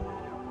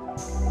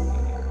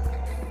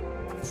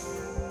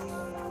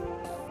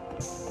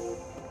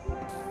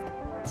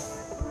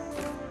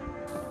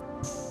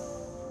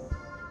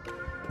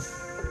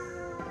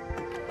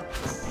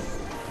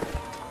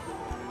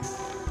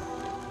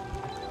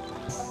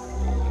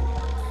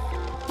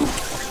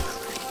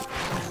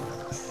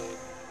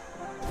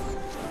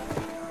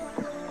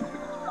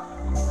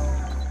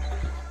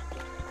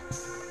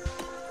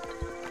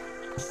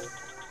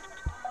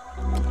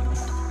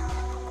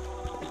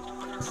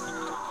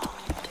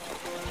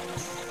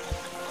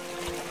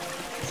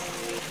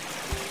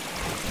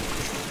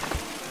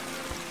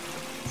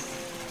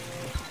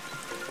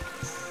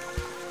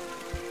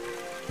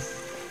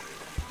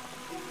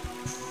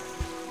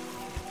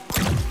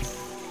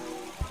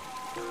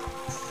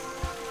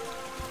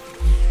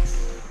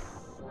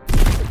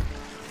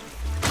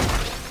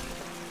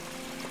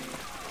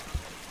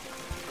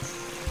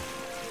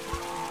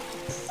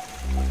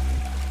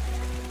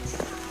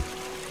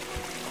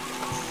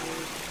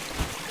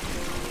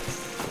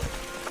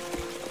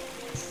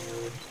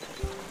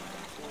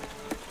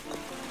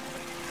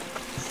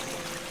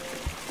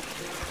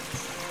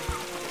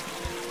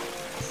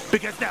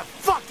 because they're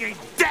fucking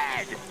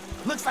dead!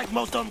 Looks like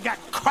most of them got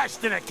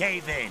crushed in a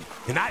cave-in,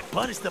 and I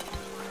punished them.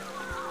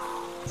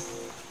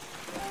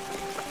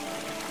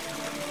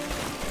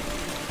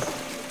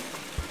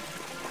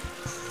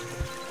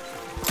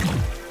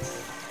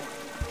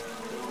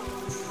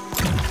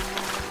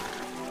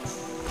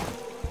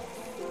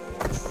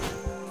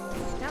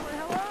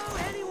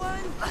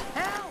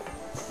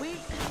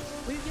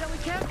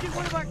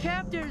 One of our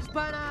captors,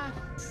 but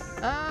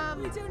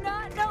we do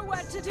not know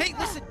what to do. Hey,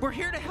 listen, we're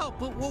here to help.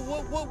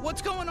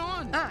 What's going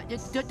on?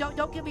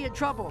 Don't get me in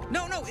trouble.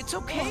 No, it's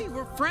okay.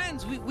 We're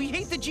friends. We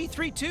hate the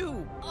G3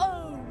 too.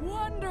 Oh,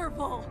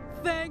 wonderful!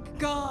 Thank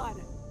God.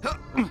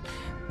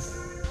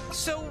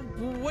 So,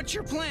 what's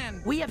your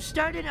plan? We have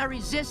started a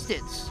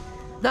resistance.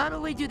 Not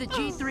only do the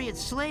G3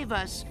 enslave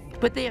us,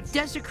 but they have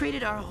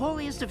desecrated our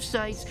holiest of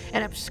sites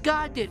and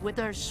absconded with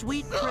our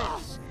sweet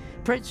prince.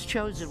 Prince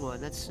Chosen One.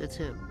 That's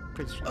him.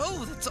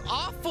 Oh, that's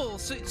awful!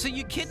 So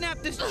you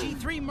kidnapped this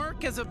G3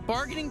 merc as a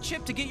bargaining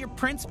chip to get your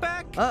prince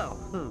back?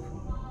 Oh,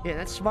 yeah,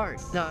 that's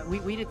smart. No,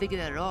 we didn't think of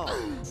that at all.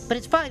 But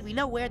it's fine, we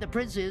know where the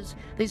prince is.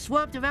 They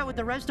swapped him out with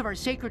the rest of our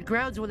sacred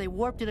grounds when they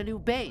warped in a new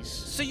base.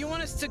 So you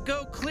want us to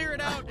go clear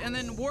it out and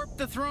then warp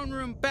the throne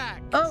room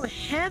back? Oh,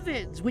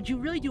 heavens! Would you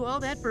really do all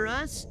that for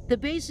us? The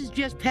base is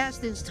just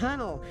past this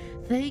tunnel.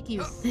 Thank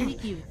you.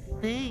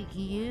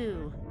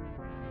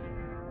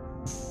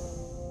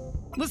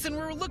 Listen,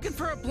 we're looking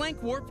for a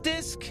blank warp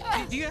disk.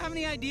 Do you have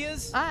any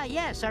ideas?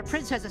 Yes, our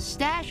prince has a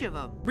stash of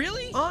them.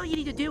 Really? All you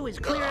need to do is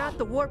clear out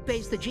the warp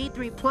base the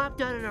G3 plopped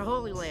down in our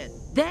Holy Land.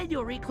 Then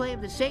you'll reclaim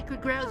the sacred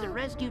grounds and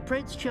rescue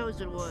Prince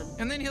Chosen One.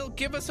 And then he'll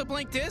give us a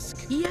blank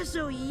disk? Yes,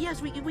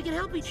 we can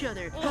help each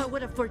other. Oh,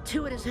 what a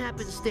fortuitous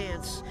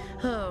happenstance.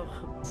 Oh.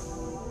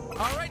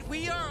 All right,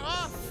 we are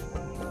off.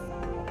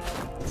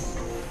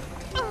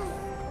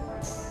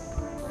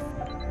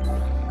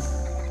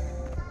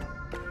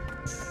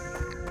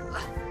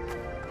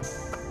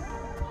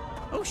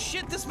 Oh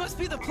shit, this must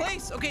be the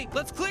place. Okay,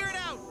 let's clear it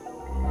out.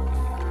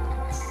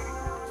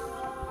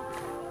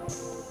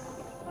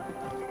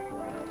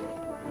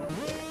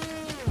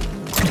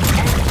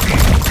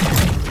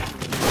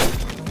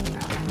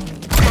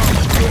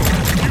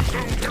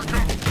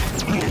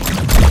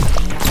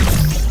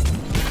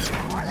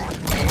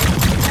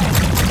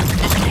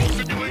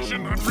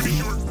 Simulation, I'm pretty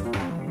sure.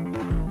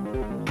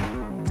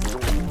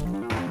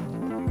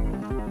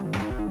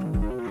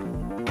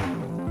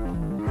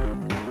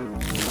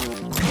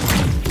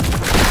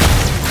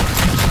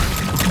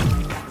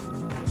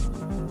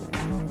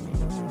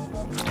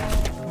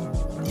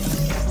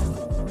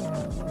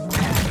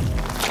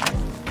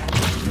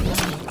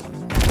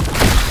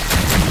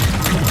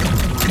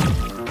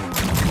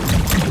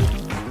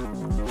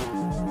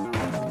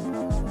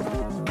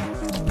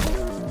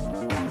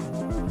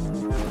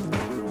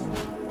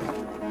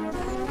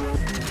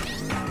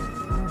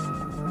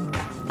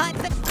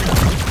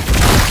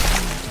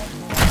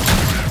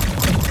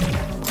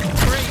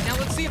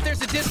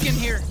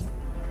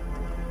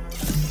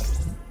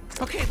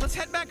 Okay, let's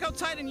head back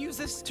outside and use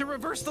this to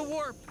reverse the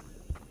warp.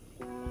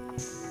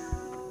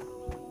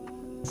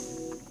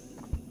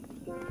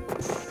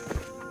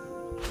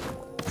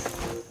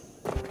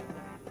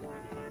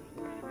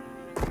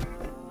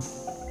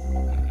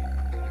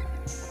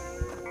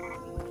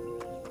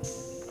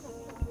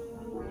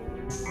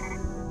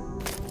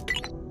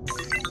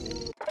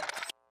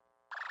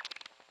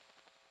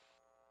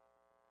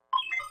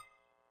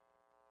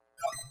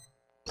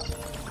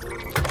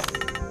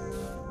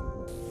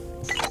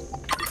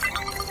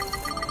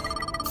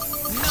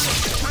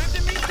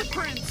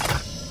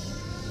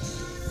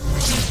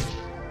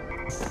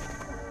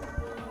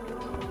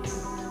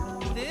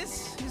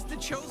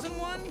 Chosen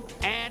One?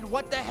 And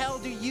what the hell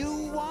do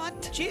you want?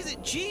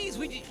 Jeez,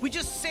 we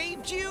just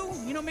saved you.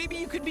 You know, maybe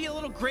you could be a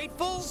little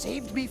grateful.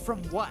 Saved me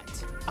from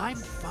what? I'm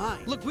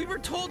fine. Look, we were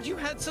told you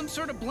had some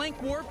sort of blank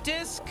warp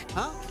disk.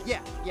 Huh?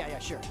 Yeah,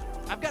 sure.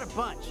 I've got a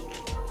bunch.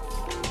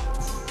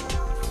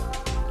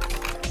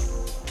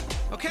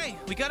 Okay,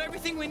 we got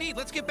everything we need.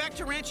 Let's get back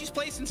to Ranchi's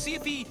place and see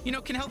if he,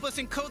 can help us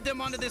encode them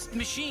onto this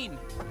machine.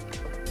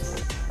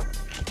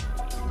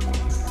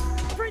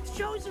 Prince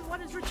Chosen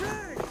One has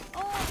returned!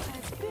 All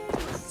has been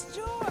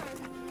restored!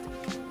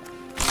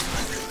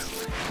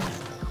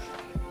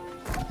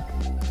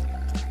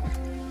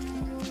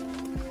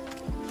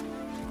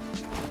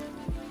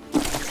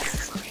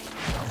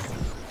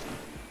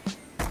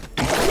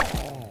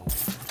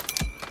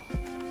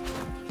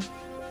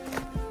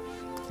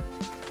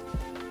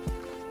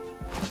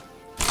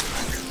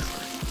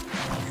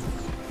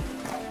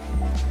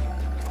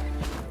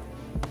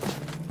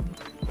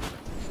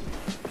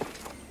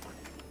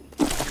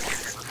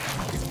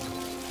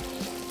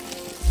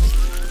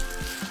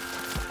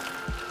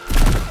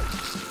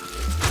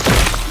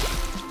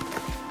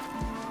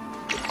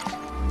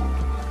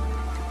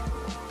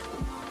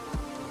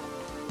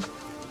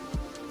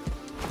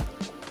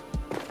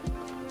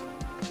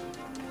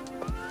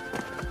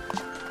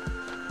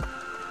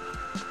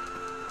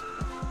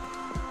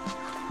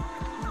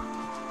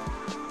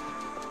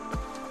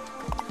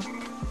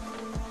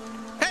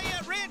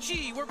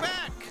 Hey, we're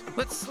back.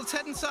 Let's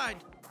head inside.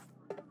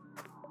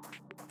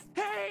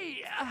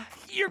 Hey,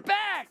 you're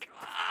back.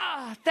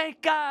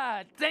 Thank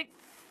God. Thank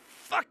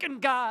fucking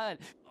God.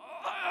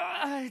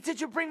 Did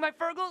you bring my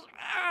Fergles?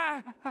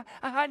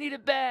 I need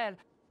it bad.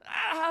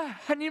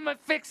 I need my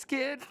fix,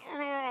 kid.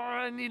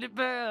 I need it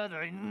bad.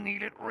 I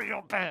need it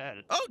real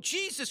bad. Oh,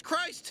 Jesus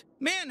Christ.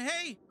 Man,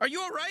 hey, are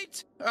you all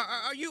right?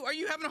 Are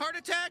you having a heart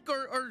attack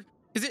or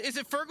is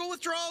it Fergal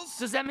withdrawals?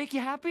 Does that make you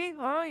happy?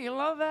 Oh, you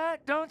love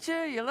that, don't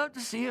you? You love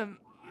to see a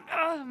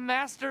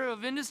master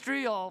of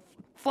industry all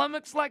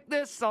flummoxed like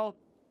this, all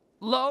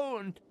low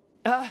and,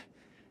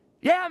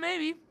 yeah,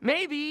 maybe.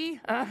 Maybe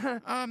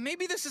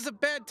this is a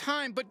bad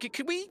time, but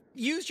could we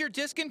use your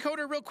disk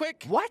encoder real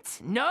quick?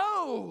 What?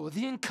 No,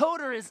 the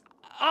encoder is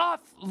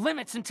off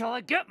limits until I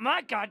get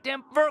my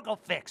goddamn Fergal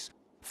fix.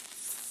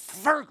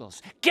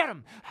 Fergles, get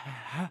him!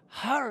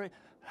 Hurry.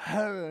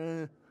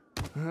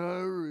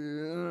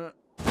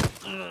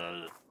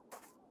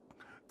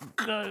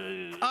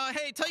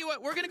 Hey, tell you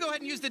what, we're gonna go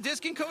ahead and use the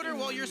disk encoder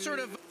while you're sort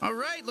of... All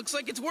right, looks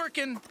like it's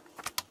working.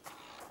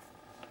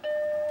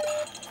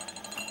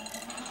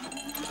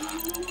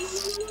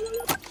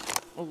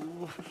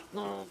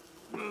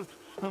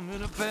 I'm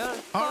in a bed.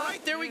 All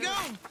right, there we go.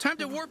 Time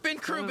to warp in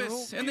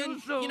KRUBIS and then,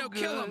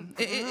 kill him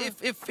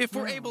if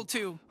we're able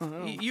to.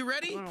 You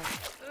ready?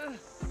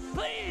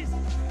 Please,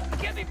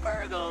 give me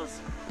Fergles.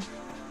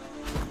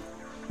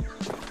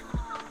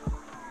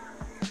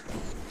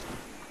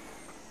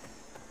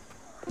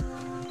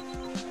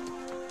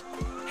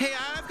 Hey,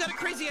 I've got a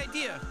crazy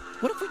idea.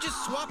 What if we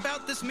just swap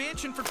out this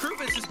mansion for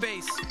KRUBIS'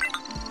 base?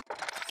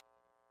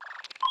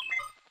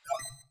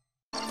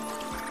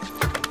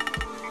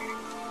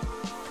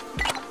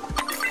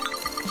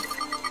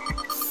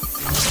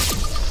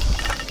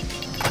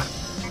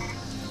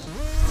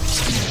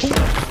 Who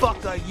the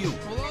fuck are you?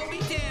 We'll all be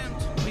damned.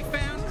 We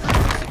found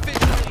KRUBIS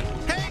officially.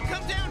 Hey,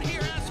 come down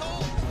here,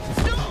 asshole!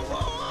 No!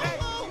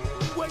 Whoa!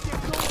 Where you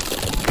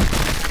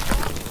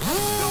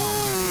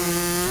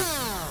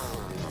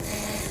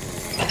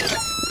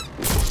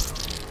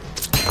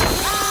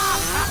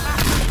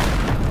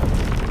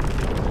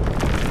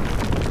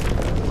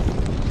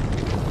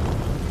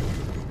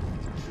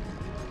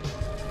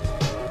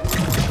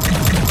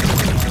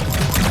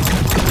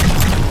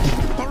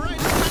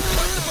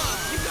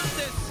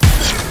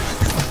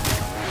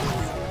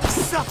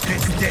Suck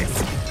this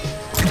disc!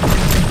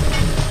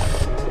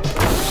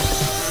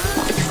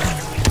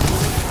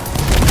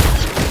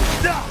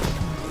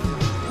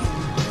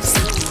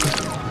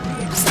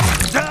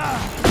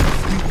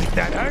 You think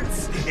that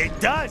hurts? It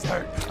does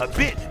hurt. A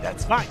bit.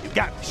 That's fine. You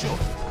got me, sure.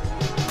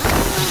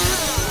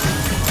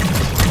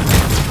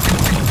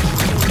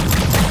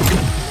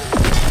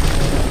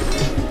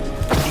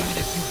 Even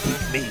if you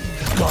beat me,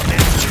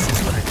 Gamepass is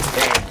gonna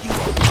tear you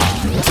apart.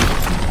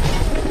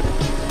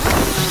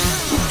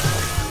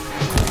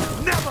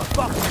 Never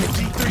fuck with the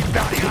G3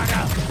 bounty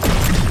hunter!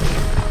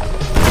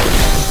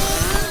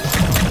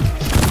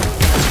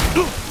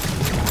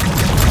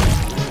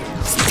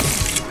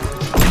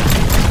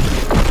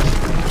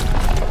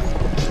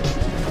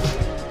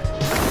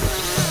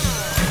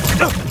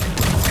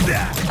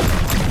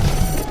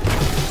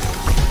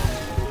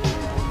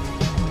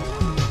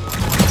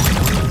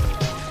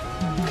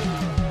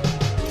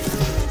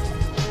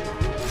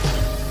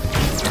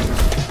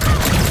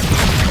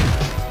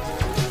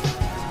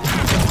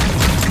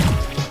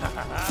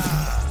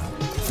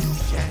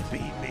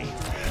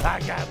 I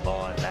got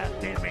more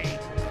left in me.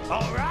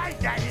 All right,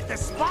 I hit the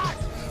spot.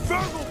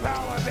 Verbal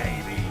power,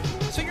 baby.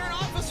 So you're an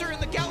officer in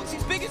the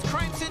galaxy's biggest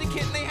crime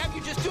syndicate, and they have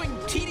you just doing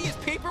tedious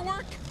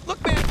paperwork?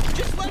 Look, man,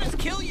 just let us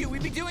kill you.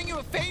 We'd be doing you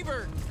a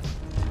favor.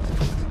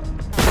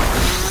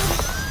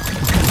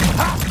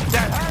 Ha!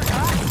 That hurt,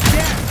 huh?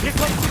 Yeah, here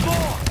comes the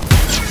more.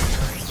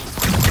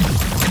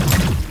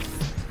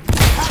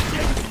 How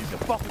dare you use the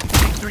fuck with the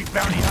G3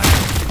 bounty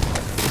hunter?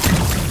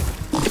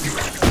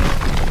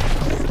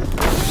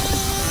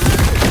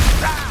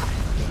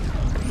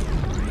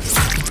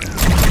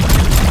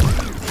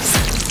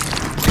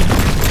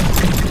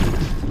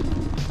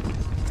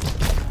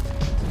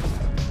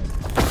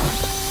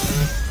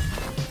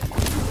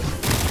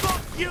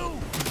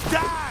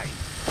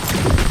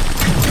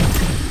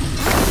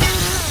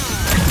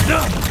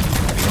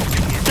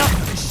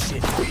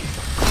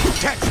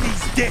 Catch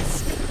these discs!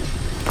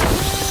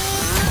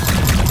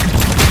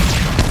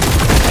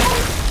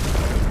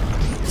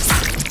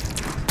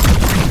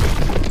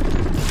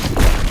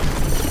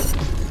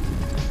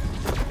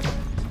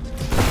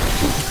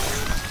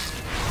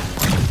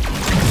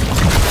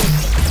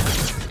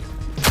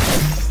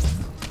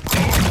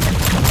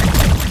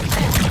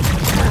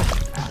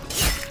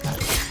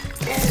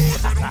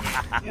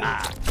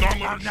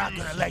 I'm not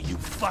gonna let you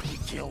fucking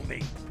kill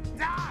me.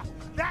 Nah!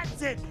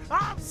 That's it!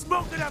 I'm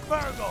smoking a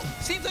Virgo!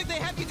 Seems like they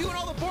have you doing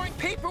all the boring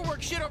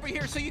paperwork shit over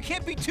here, so you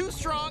can't be too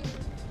strong.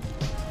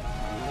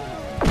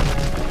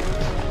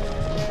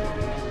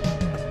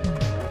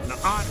 Now,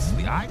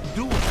 honestly, I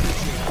do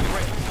appreciate the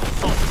break.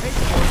 So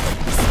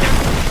paperwork, step,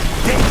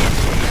 day in,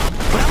 day out,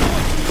 but I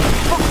want you to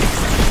fucking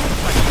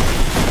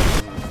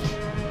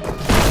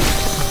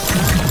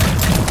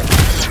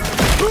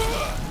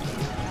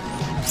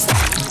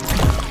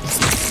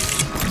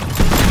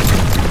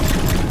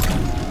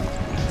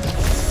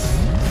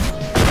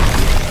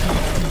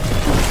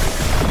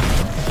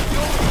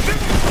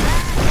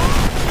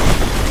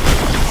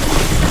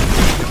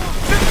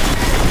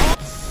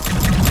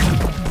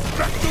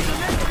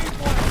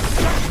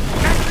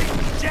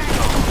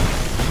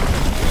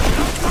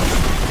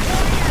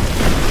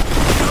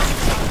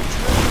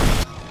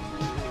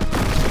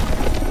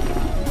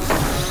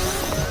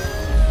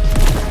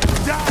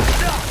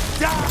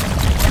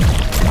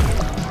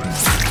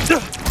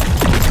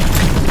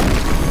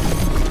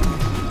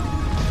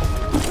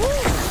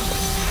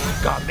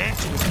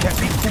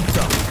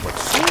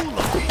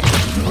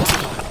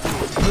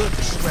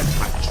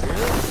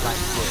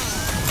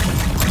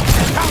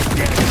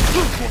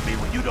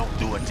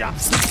job.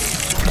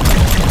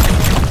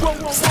 Whoa,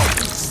 whoa, whoa!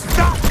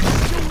 Stop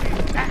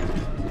shooting at me,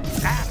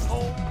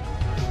 asshole!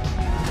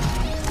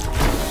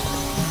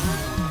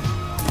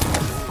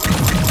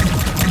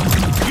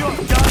 You're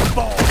done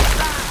for.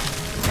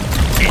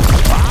 It's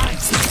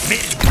 5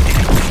 minutes.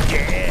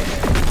 Yeah.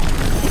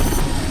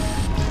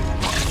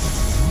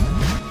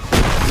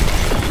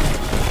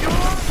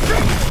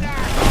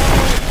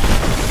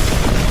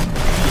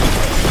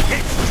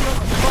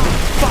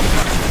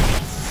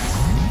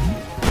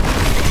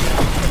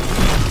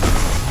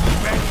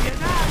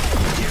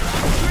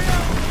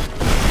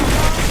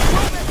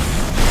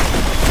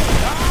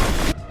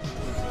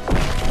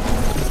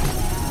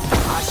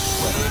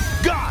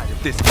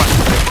 This fight,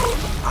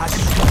 I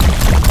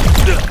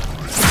swear.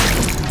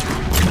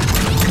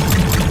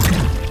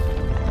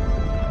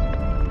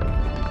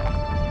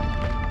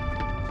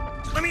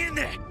 Let me in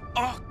there.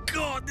 Oh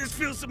God, this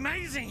feels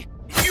amazing.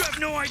 You have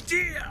no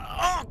idea.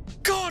 Oh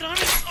God,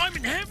 I'm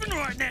in heaven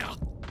right now.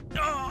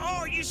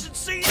 Oh, you should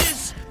see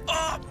this.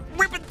 Oh,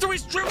 ripping through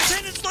his drill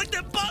tendons like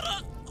they're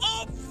butter.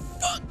 Oh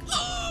fuck.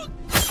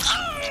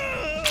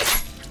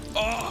 Oh,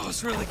 I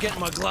was really getting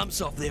my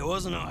glumps off there,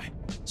 wasn't I?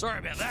 Sorry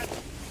about that.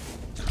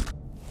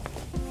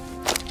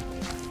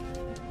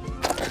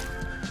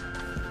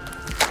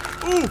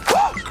 Ooh,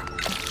 fuck!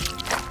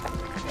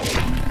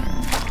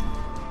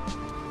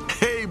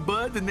 Hey,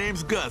 bud, the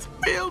name's Gus.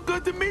 Feel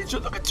good to meet you.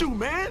 Look at you,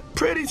 man.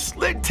 Pretty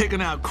slick taking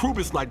out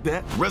KRUBIS like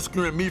that,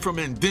 rescuing me from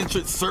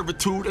indentured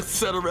servitude,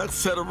 etc.,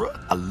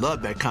 etc. I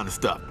love that kind of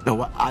stuff. You know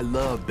what? I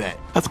love that.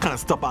 That's the kind of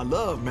stuff I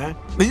love, man.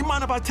 Now, you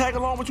mind if I tag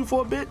along with you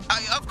for a bit?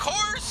 Of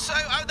course.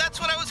 That's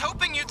what I was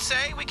hoping you'd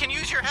say. We can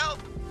use your help.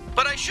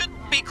 But I should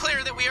be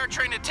clear that we are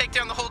trying to take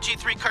down the whole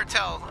G3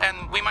 cartel,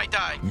 and we might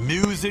die.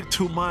 Music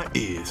to my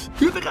ears.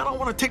 You think I don't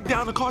want to take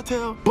down the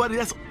cartel? Buddy,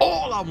 that's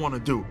all I want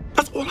to do.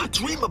 That's all I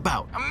dream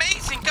about.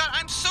 Amazing. God,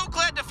 I'm so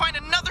glad to find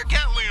another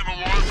Gatling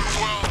alive as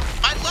well.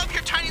 I love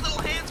your tiny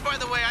little hands, by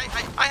the way.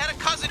 I had a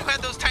cousin who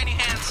had those tiny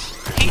hands.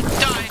 He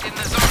died in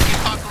the zombie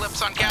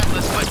apocalypse on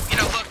Gatlas, but, you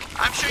know, look,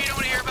 I'm sure you don't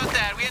want to hear about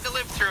that. We had to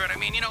live through it. I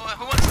mean, you know,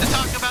 who wants to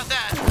talk about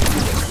that?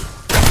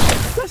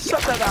 Let's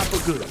shut that out for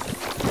good.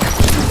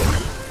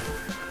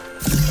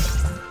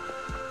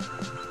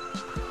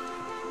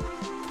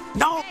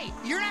 No! Hey,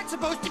 you're not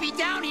supposed to be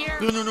down here!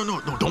 No,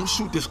 don't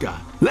shoot this guy.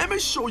 Let me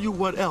show you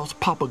what else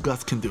Papa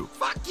Gus can do.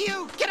 Fuck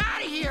you! Get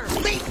out of here!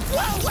 Leave!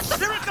 Whoa, what the—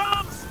 Here it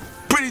comes!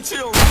 Pretty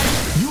chill,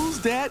 right? Use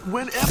that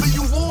whenever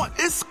you want.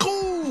 It's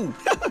cool!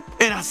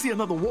 And I see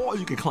another wall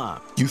you can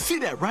climb. You see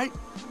that, right?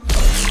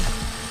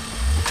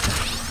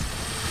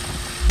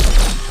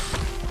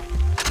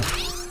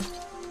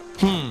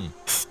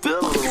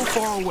 Still a little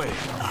far away.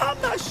 I'm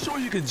not sure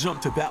you can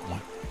jump to that one.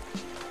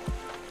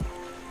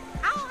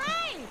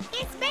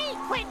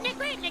 Quentin the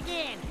Grittin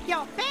again,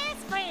 your best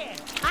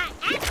friend. I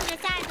actually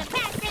decided to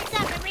pass things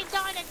up and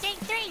rejoin the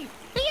G3.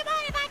 Do you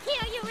mind if I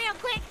kill you real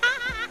quick?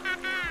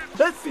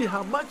 Let's see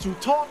how much you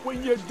talk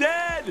when you're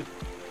dead.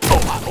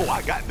 Oh,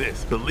 I got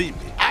this. Believe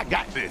me, I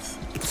got this.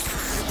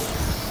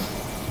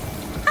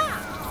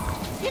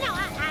 You know,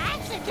 I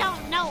actually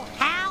don't know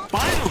how.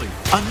 Finally,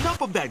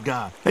 enough of that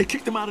guy. They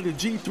kicked him out of the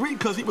G3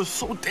 because he was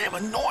so damn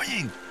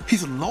annoying.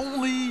 He's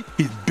lonely,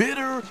 he's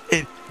bitter,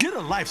 and get a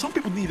life. Some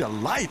people need a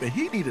life, and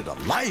he needed a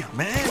life,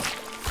 man.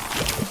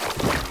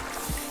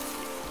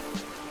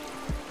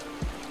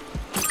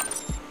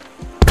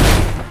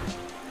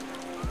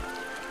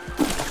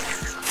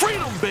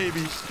 Freedom,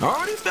 baby. I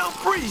already felt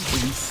free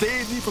when you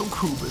saved me from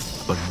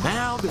KRUBIS. But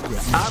now that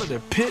we're out of the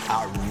pit,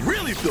 I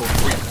really feel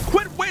free.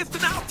 Quit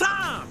wasting our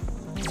time.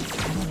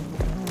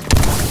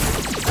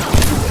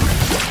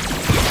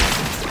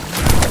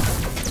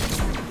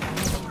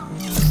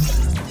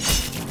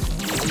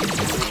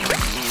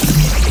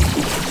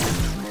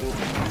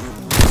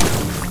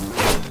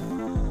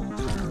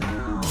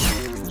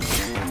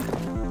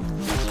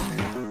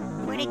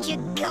 Where did you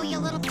go, you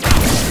little...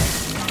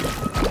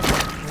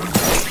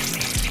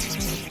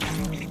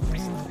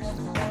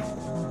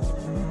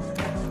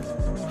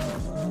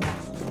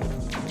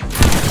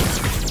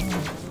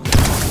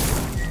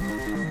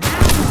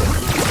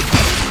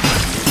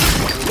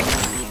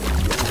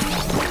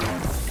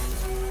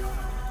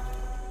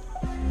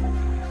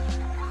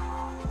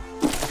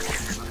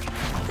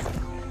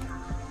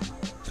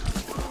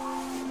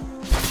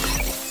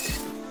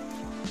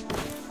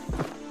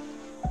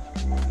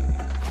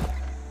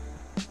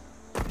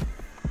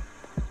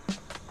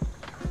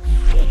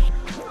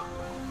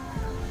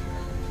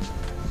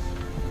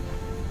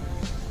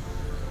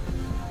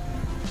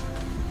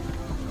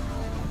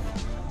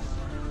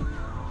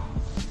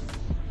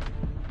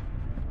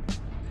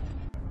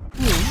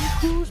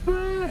 Who's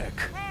back?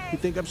 You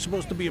think I'm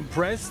supposed to be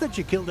impressed that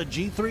you killed a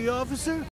G3 officer?